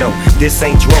 they gon' know this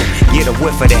ain't dro. Get a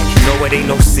whiff of that. No, it ain't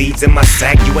no seeds in my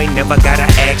sack. You ain't never gotta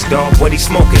ask, dog, what he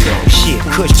smoking on. Shit,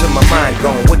 kush to my mind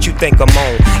gone. What you think I'm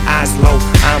on? Eyes low,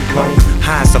 I'm blown.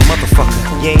 High as a motherfucker.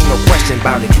 You ain't no question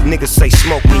about it. Niggas say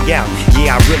smoke me out.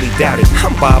 Yeah, I really doubt it.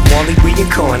 I'm Bob Marley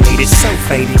reincarnated, so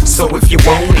faded. So if you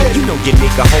want it, you know your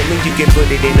nigga homie. You can put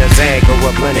it in a Zag or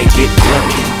a blunt and get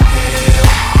blunted.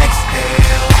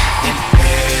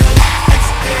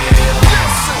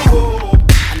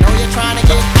 Trying to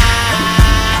get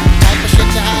high, type of shit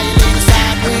to how you lean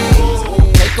sideways.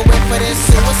 Take a whip for this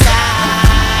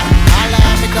suicide. I'll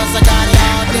laugh because I got it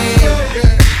all day.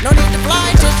 No need to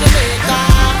fly to Jamaica.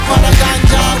 For the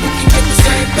ganja, we can get the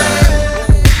same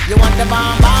thing. You want the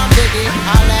bomb biggie?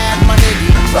 I'll laugh my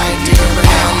nigga right here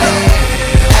in LA.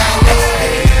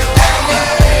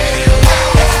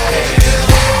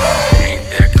 Ain't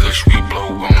that kush we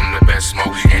blow on the best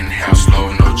smoke? In-house low,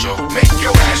 no joke. Make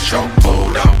your ass choke.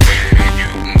 Hold up.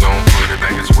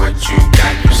 What you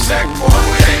got in your sack, boy,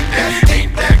 it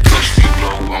ain't that kush we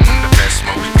blow on the best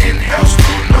smoke. In-house,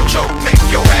 no joke,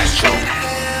 make your ass choke.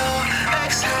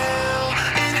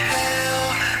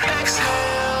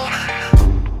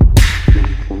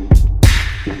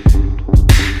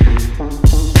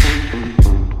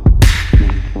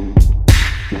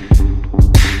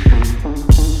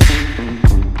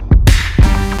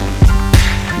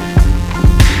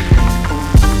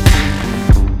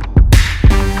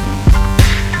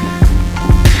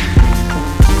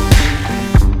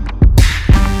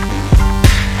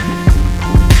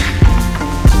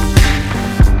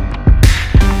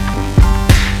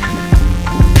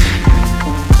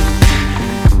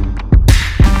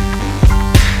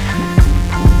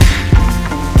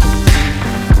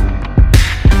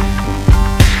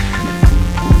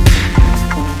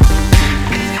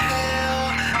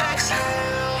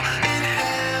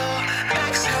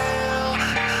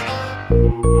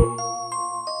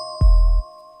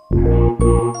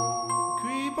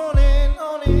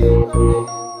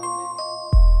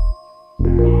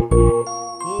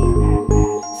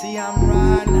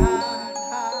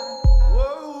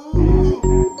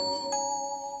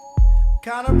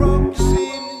 Kinda broke this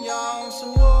evening, y'all, so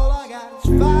all I got is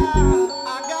fire.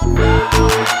 I got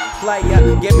fire.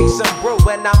 Player, give me some brew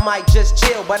and I might just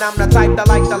chill. But I'm the type that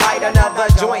like to light another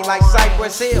joint like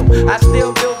Cypress Hill. I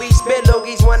still do be spit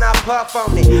loogies when I puff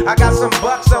on it. I got some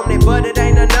bucks on it, but it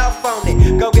ain't enough on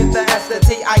it. Go get the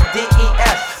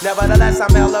S-T-I-D-E-S. Nevertheless,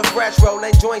 I'm hella fresh,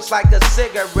 rolling joints like a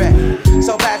cigarette.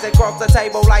 So pass it across the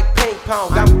table like ping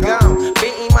pong. I'm gone,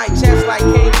 beating my chest like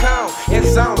King Kong.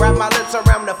 It's on, wrap my lips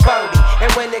around the 40.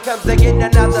 And when it comes to getting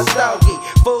another stogie,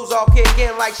 fools all kick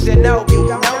in like Shinobi.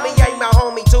 Know me ain't my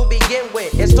homie to begin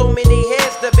with. It's too many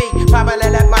heads to be. Probably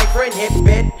let my friend hit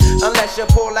bit. Unless you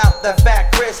pull out the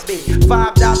fat crispy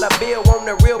 $5 bill on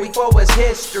the real before it's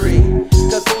history.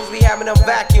 Cause fools be having them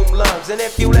vacuum lungs. And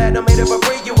if you let them hit it for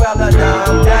free, you hella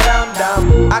dumb.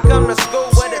 Da-dum-dum. I come to school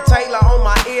with a Taylor on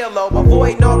my earlobe.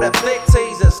 Avoiding all the flick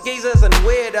teasers, skeezers, and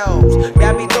weirdos.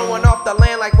 Got me throwing off the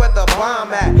land like where the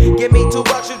bomb at. Give me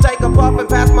 $2, you take a puff and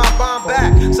pass my bomb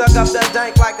back. Suck up the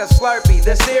dank like a Slurpee.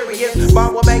 The serious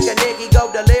bomb will make a nigga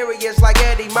go delirious like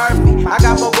Eddie Murphy. I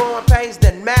got more growing pains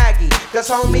than Maggie. Cause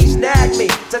cause homies snagged me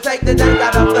to take the dank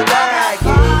out of the bag.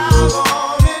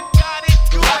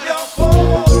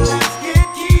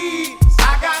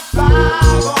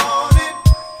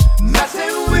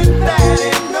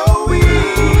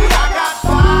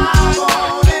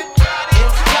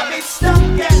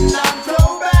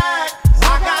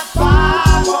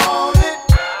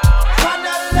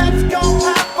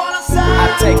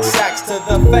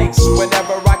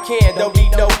 Whenever I can, don't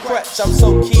need no crutch, I'm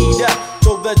so keyed up.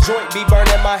 So the joint be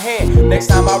burning my hand. Next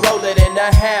time I roll it in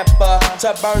a hamper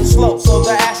to burn slow, so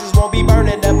the ashes won't be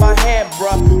burning in my hand,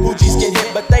 bruh. Hoogies get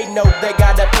hit, but they know they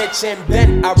gotta pitch and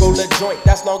bend. I roll a joint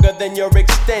that's longer than your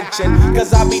extension,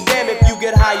 cause I'll be damned if you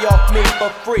get high off me for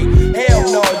free. Hell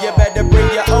no, you better bring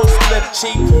your own slip,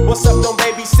 cheap. What's up, don't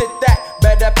babysit that?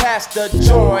 Better pass the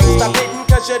joint. Stop hitting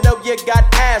cause you know you got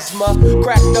asthma.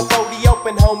 Crack the 40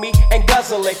 open, homie, and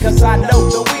guzzle it, cause I know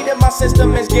the weed in my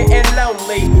system is getting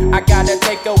lonely. I gotta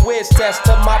take a whiz test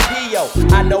to my P.O.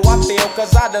 I know I feel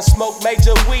cause I done smoked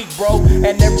major weed, bro.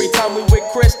 And every time we with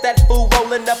Chris, that fool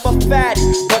rolling up a fatty.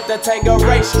 But the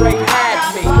Tangeray straight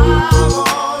had me.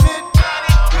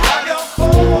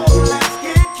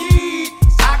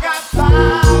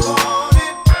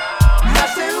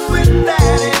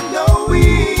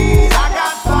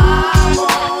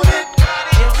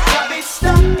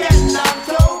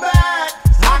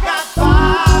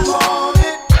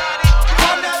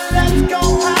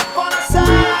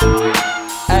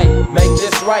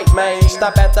 Right, man,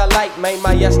 stop at the light, man.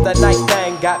 My yesterday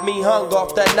thing got me hung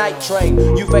off the night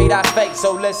train. You fade, I fake,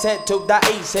 so let's head to the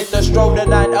east. Hit the stroll to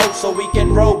 9-0 so we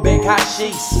can roll big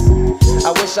hashish.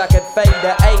 I wish I could fade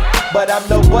the 8, but I'm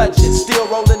no budget. Still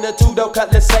rolling the 2 though,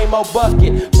 cut the same old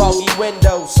bucket. Foggy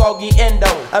window, soggy endo.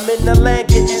 I'm in the land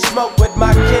getting smoke with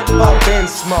my kinfolk. Up in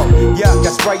smoke, yuck,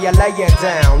 I spray you, lay it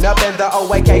down. Up in the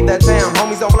OAK, the town.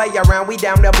 Homies don't play around, we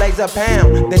down to blaze a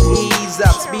pound. Then ease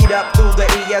up, speed up through the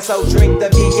ESO. Drink the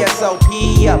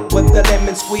VSOP up with the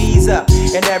lemon squeeze up.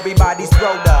 And everybody's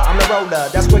roller, I'm the roller.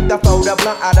 That's quick to fold a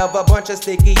blunt out of a bunch of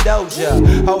sticky doja.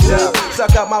 Hold up,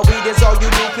 suck up my weed, it's all you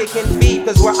do, kicking feet.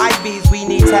 Cause we're IBs, we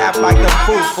need tap like the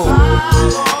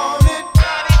foo-foo.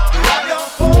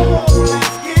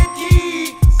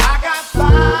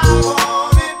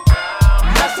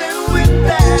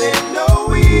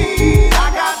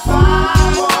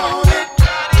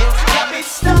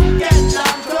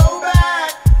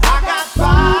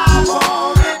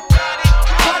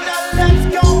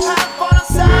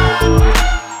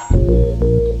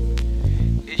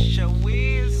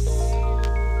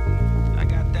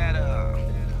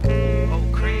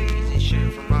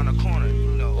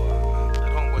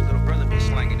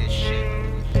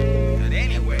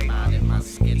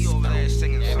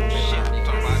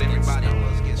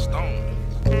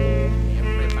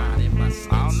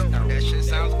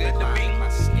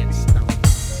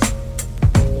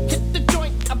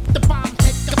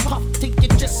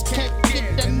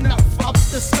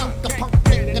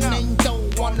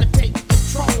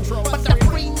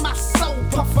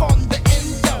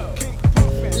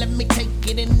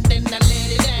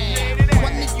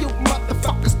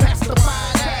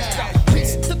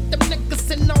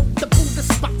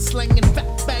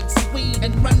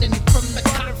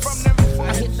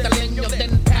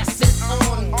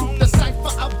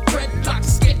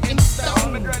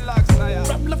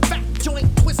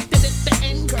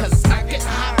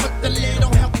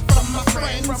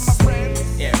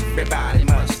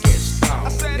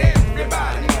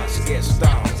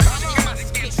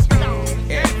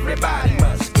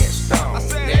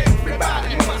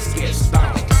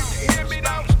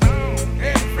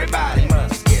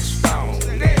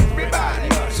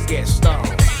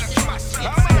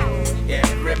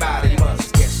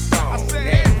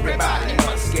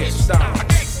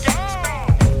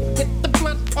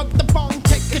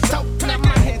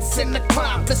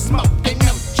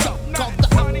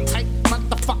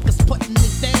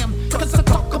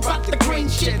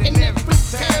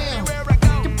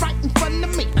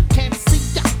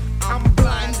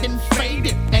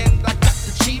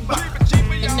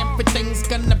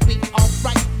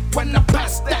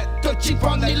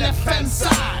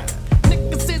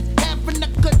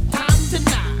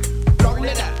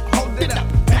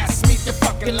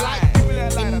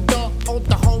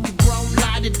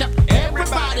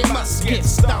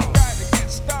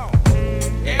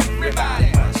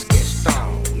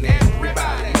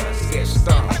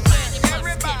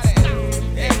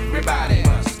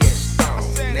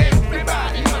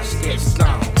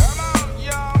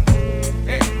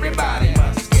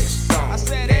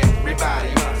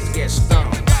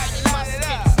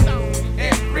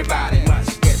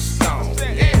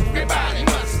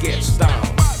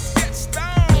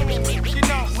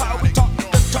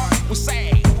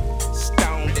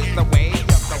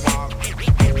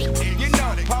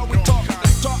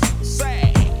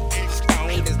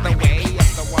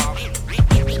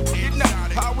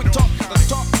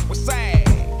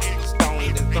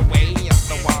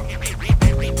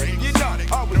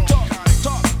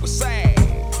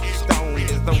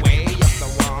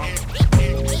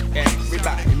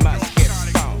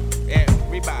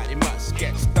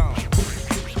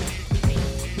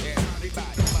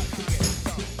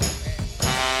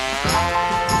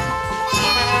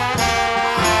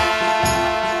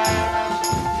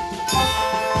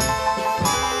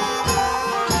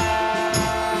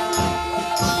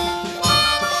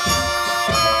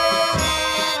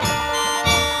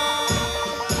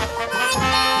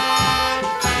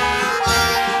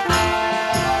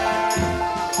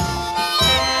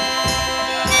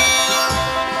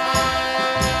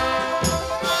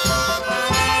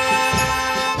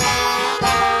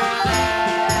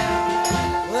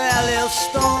 They'll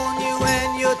stone you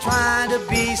when you're trying to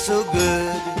be so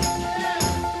good.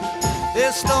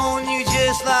 They'll stone you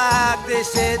just like they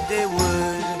said they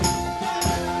would.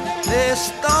 They'll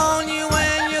stone you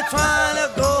when you're trying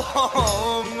to go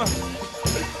home.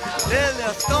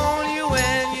 They'll stone you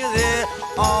when you're there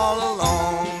all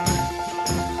alone.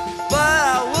 But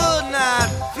I would not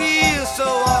feel so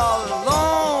all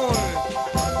alone.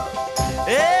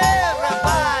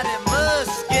 Everybody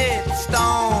must get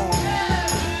stoned.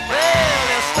 Well,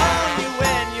 they'll stone you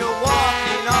when you're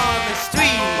walking on the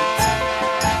street.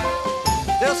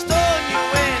 They'll stone you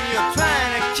when you're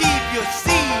trying to keep your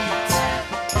seat.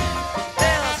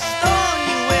 They'll stone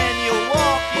you when you're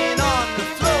walking on the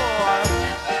floor.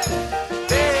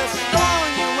 They'll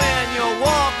stone you when you're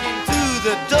walking through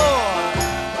the door.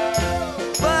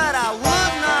 But I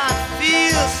would not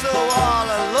feel so all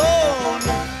alone.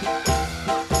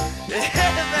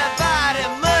 Everybody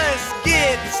must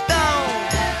get stoned.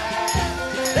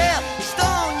 They'll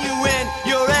stone you when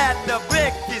you're at the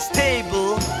breakfast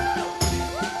table.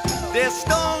 They'll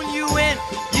stone you when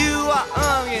you are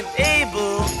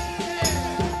unable.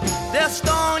 They'll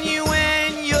stone you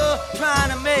when you're trying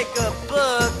to make a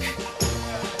buck.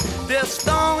 They'll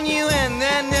stone you and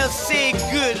then they'll say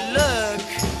good luck.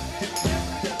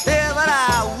 Yeah, but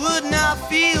I would not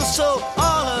feel so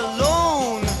all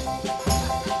alone.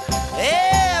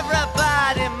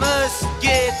 Everybody must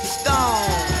get stoned.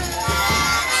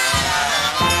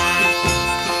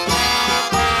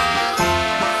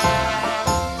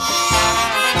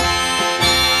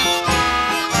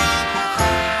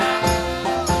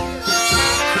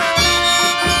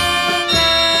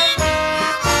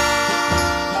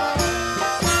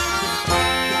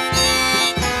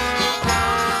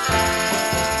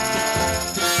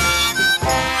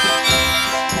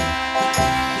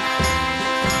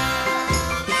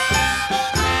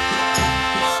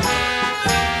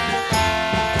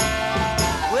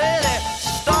 Well, they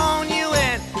stone you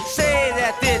and say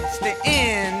that it's the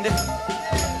end.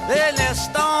 Then they'll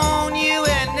stone you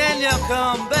and then they'll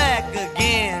come back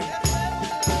again.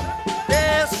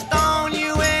 They'll stone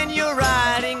you when you're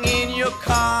riding in your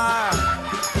car.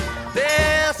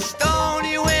 They'll stone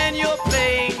you when you're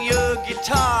playing your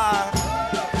guitar.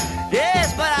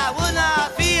 Yes, but I would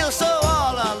not feel so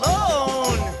all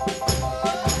alone.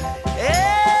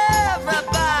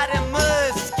 Everybody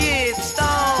must get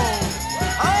stoned.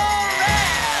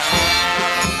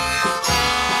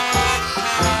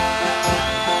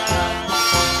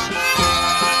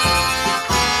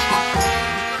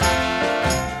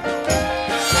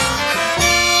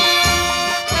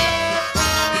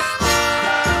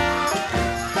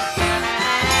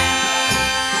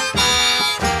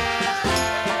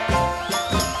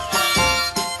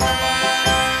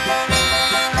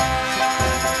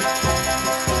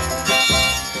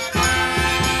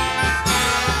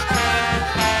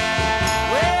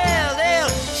 Well, they'll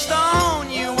stone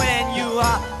you when you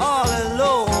are all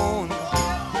alone.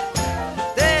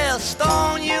 They'll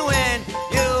stone you when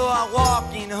you are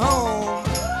walking home.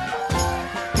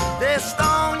 They'll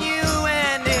stone you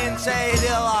and then say they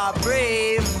are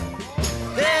brave.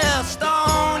 They'll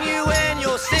stone you when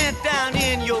you're sent down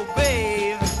in your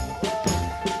grave.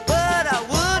 But I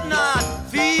would not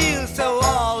feel so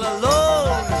all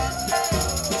alone.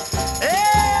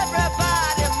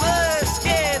 Everybody must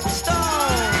get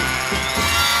stoned.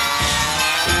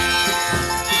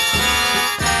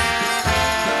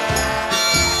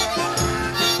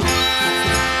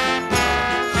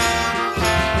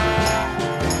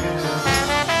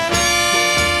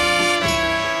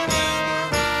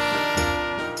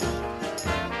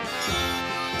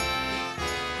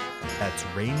 That's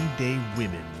Rainy Day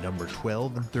Women, number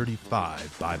 12 and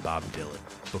 35 by Bob Dylan.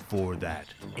 Before that,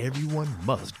 Everyone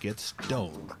Must Get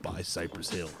Stoned by Cypress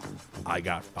Hill. I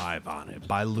Got 5 on It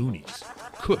by Loonies.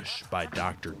 Kush by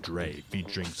Dr. Dre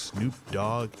featuring Snoop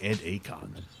Dogg and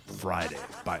Akon. Friday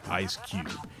by Ice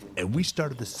Cube. And we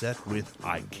started the set with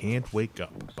I Can't Wake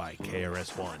Up by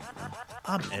KRS-One.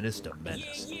 I'm Ennis the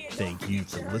Menace. Thank you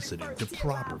for listening to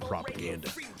Proper Propaganda.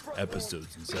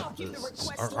 Episodes and set lists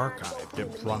are archived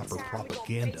at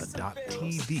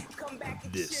properpropaganda.tv.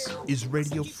 This is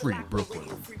Radio Free Brooklyn.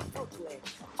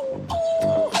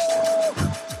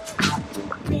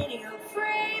 Radio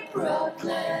Free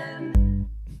Brooklyn.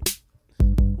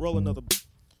 Roll another.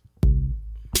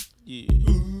 Yeah.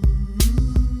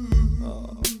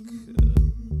 Oh,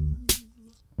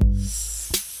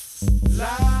 La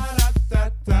da da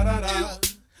da da da.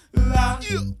 La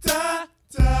da da.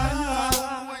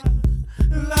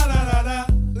 La da da da.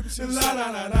 La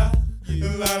da da da.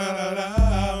 La da da da.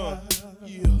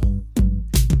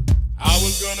 I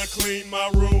was gonna clean my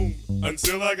room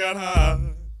until I got high.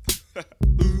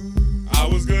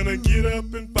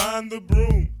 behind the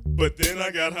broom, but then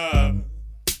I got high.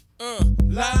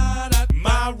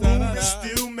 My room is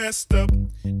still messed up,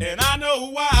 and I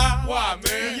know why. Why,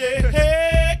 man?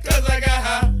 Yeah, cause I got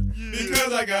high.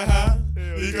 Because I got high.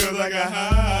 Because I got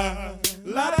high.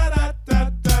 La da da da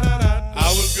da da da. I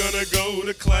was gonna go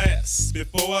to class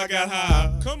before I got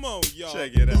high. Come on, y'all.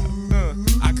 Check it out.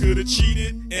 I could've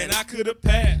cheated and I could've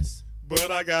passed, but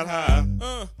I got high.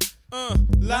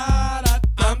 La da.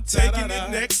 I'm taking it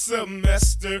next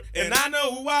semester, and I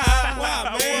know why.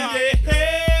 Why, man?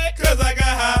 Yeah, cause I got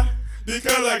high.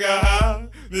 Because I got high.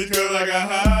 Because I got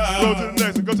high. Go to the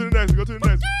next one. Go to the next one. Go to the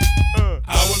next one.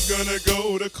 I was gonna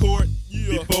go to court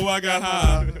before I got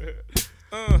high.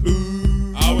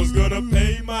 I was gonna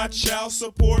pay my child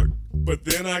support, but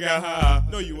then I got high.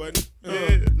 No, you wasn't.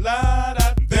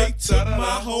 They took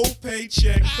my whole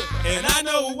paycheck, and I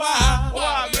know why.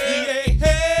 Why, man?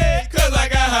 Yeah, cause I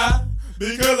got high.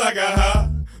 Because I got high.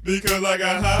 Because I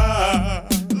got high.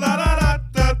 La da da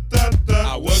da da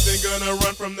da. I wasn't gonna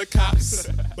run from the cops,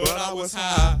 but I was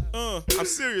high. I'm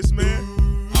serious,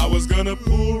 man. I was gonna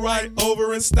pull right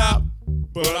over and stop,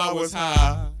 but I was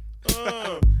high.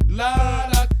 La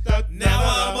da da. Now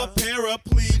I'm a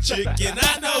paraplegic, and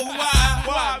I know why.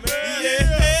 Why, man?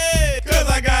 Yeah, cause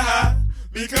I got high.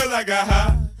 Because I got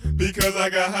high. Because I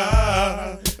got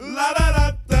high. La da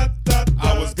da da da.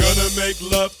 I was gonna make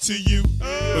love to you,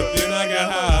 but then I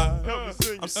got high.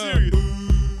 I'm serious.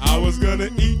 I was gonna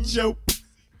eat your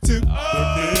too,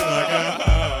 but then I got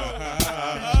high.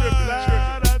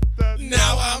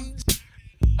 Now I'm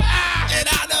and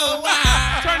I know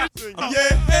why.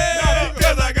 Yeah,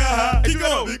 because I got high. Keep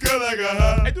going. Because I got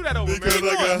high. Hey, do that over, because man.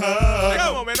 I got high.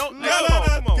 Come on, man.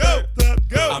 Come on.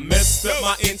 Go. I messed up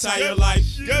my entire life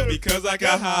because I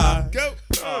got high. Go.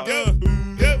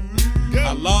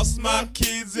 I lost my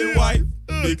kids and wife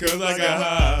because I got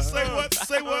high. Say what?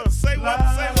 Say what? Say what?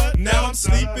 Say what? Now I'm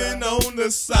sleeping on the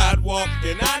sidewalk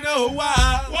and I know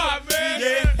why. Why, man?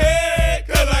 Yeah,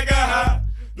 cause I got high.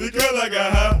 Because I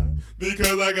got high.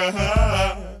 Because I got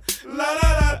high. La da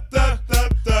da da da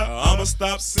da. I'ma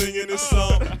stop singing this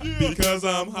song because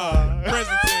I'm high.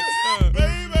 Present tense,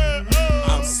 baby.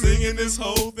 I'm singing this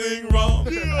whole thing wrong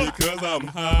because I'm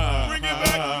high. Bring it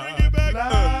back. Bring it back.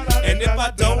 And if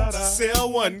I don't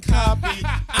sell one copy,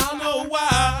 I don't know why.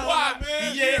 Why,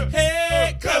 man?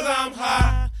 Yeah, cause I'm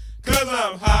high. Cause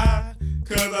I'm high.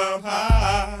 Cause I'm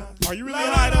high. Are you really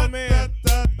high though, man?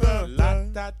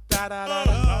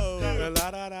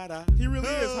 He really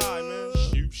is high, man.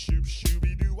 Shoop, shoop,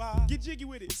 shooby doo wah. Get jiggy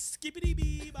with it. Skippity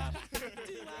bee bop.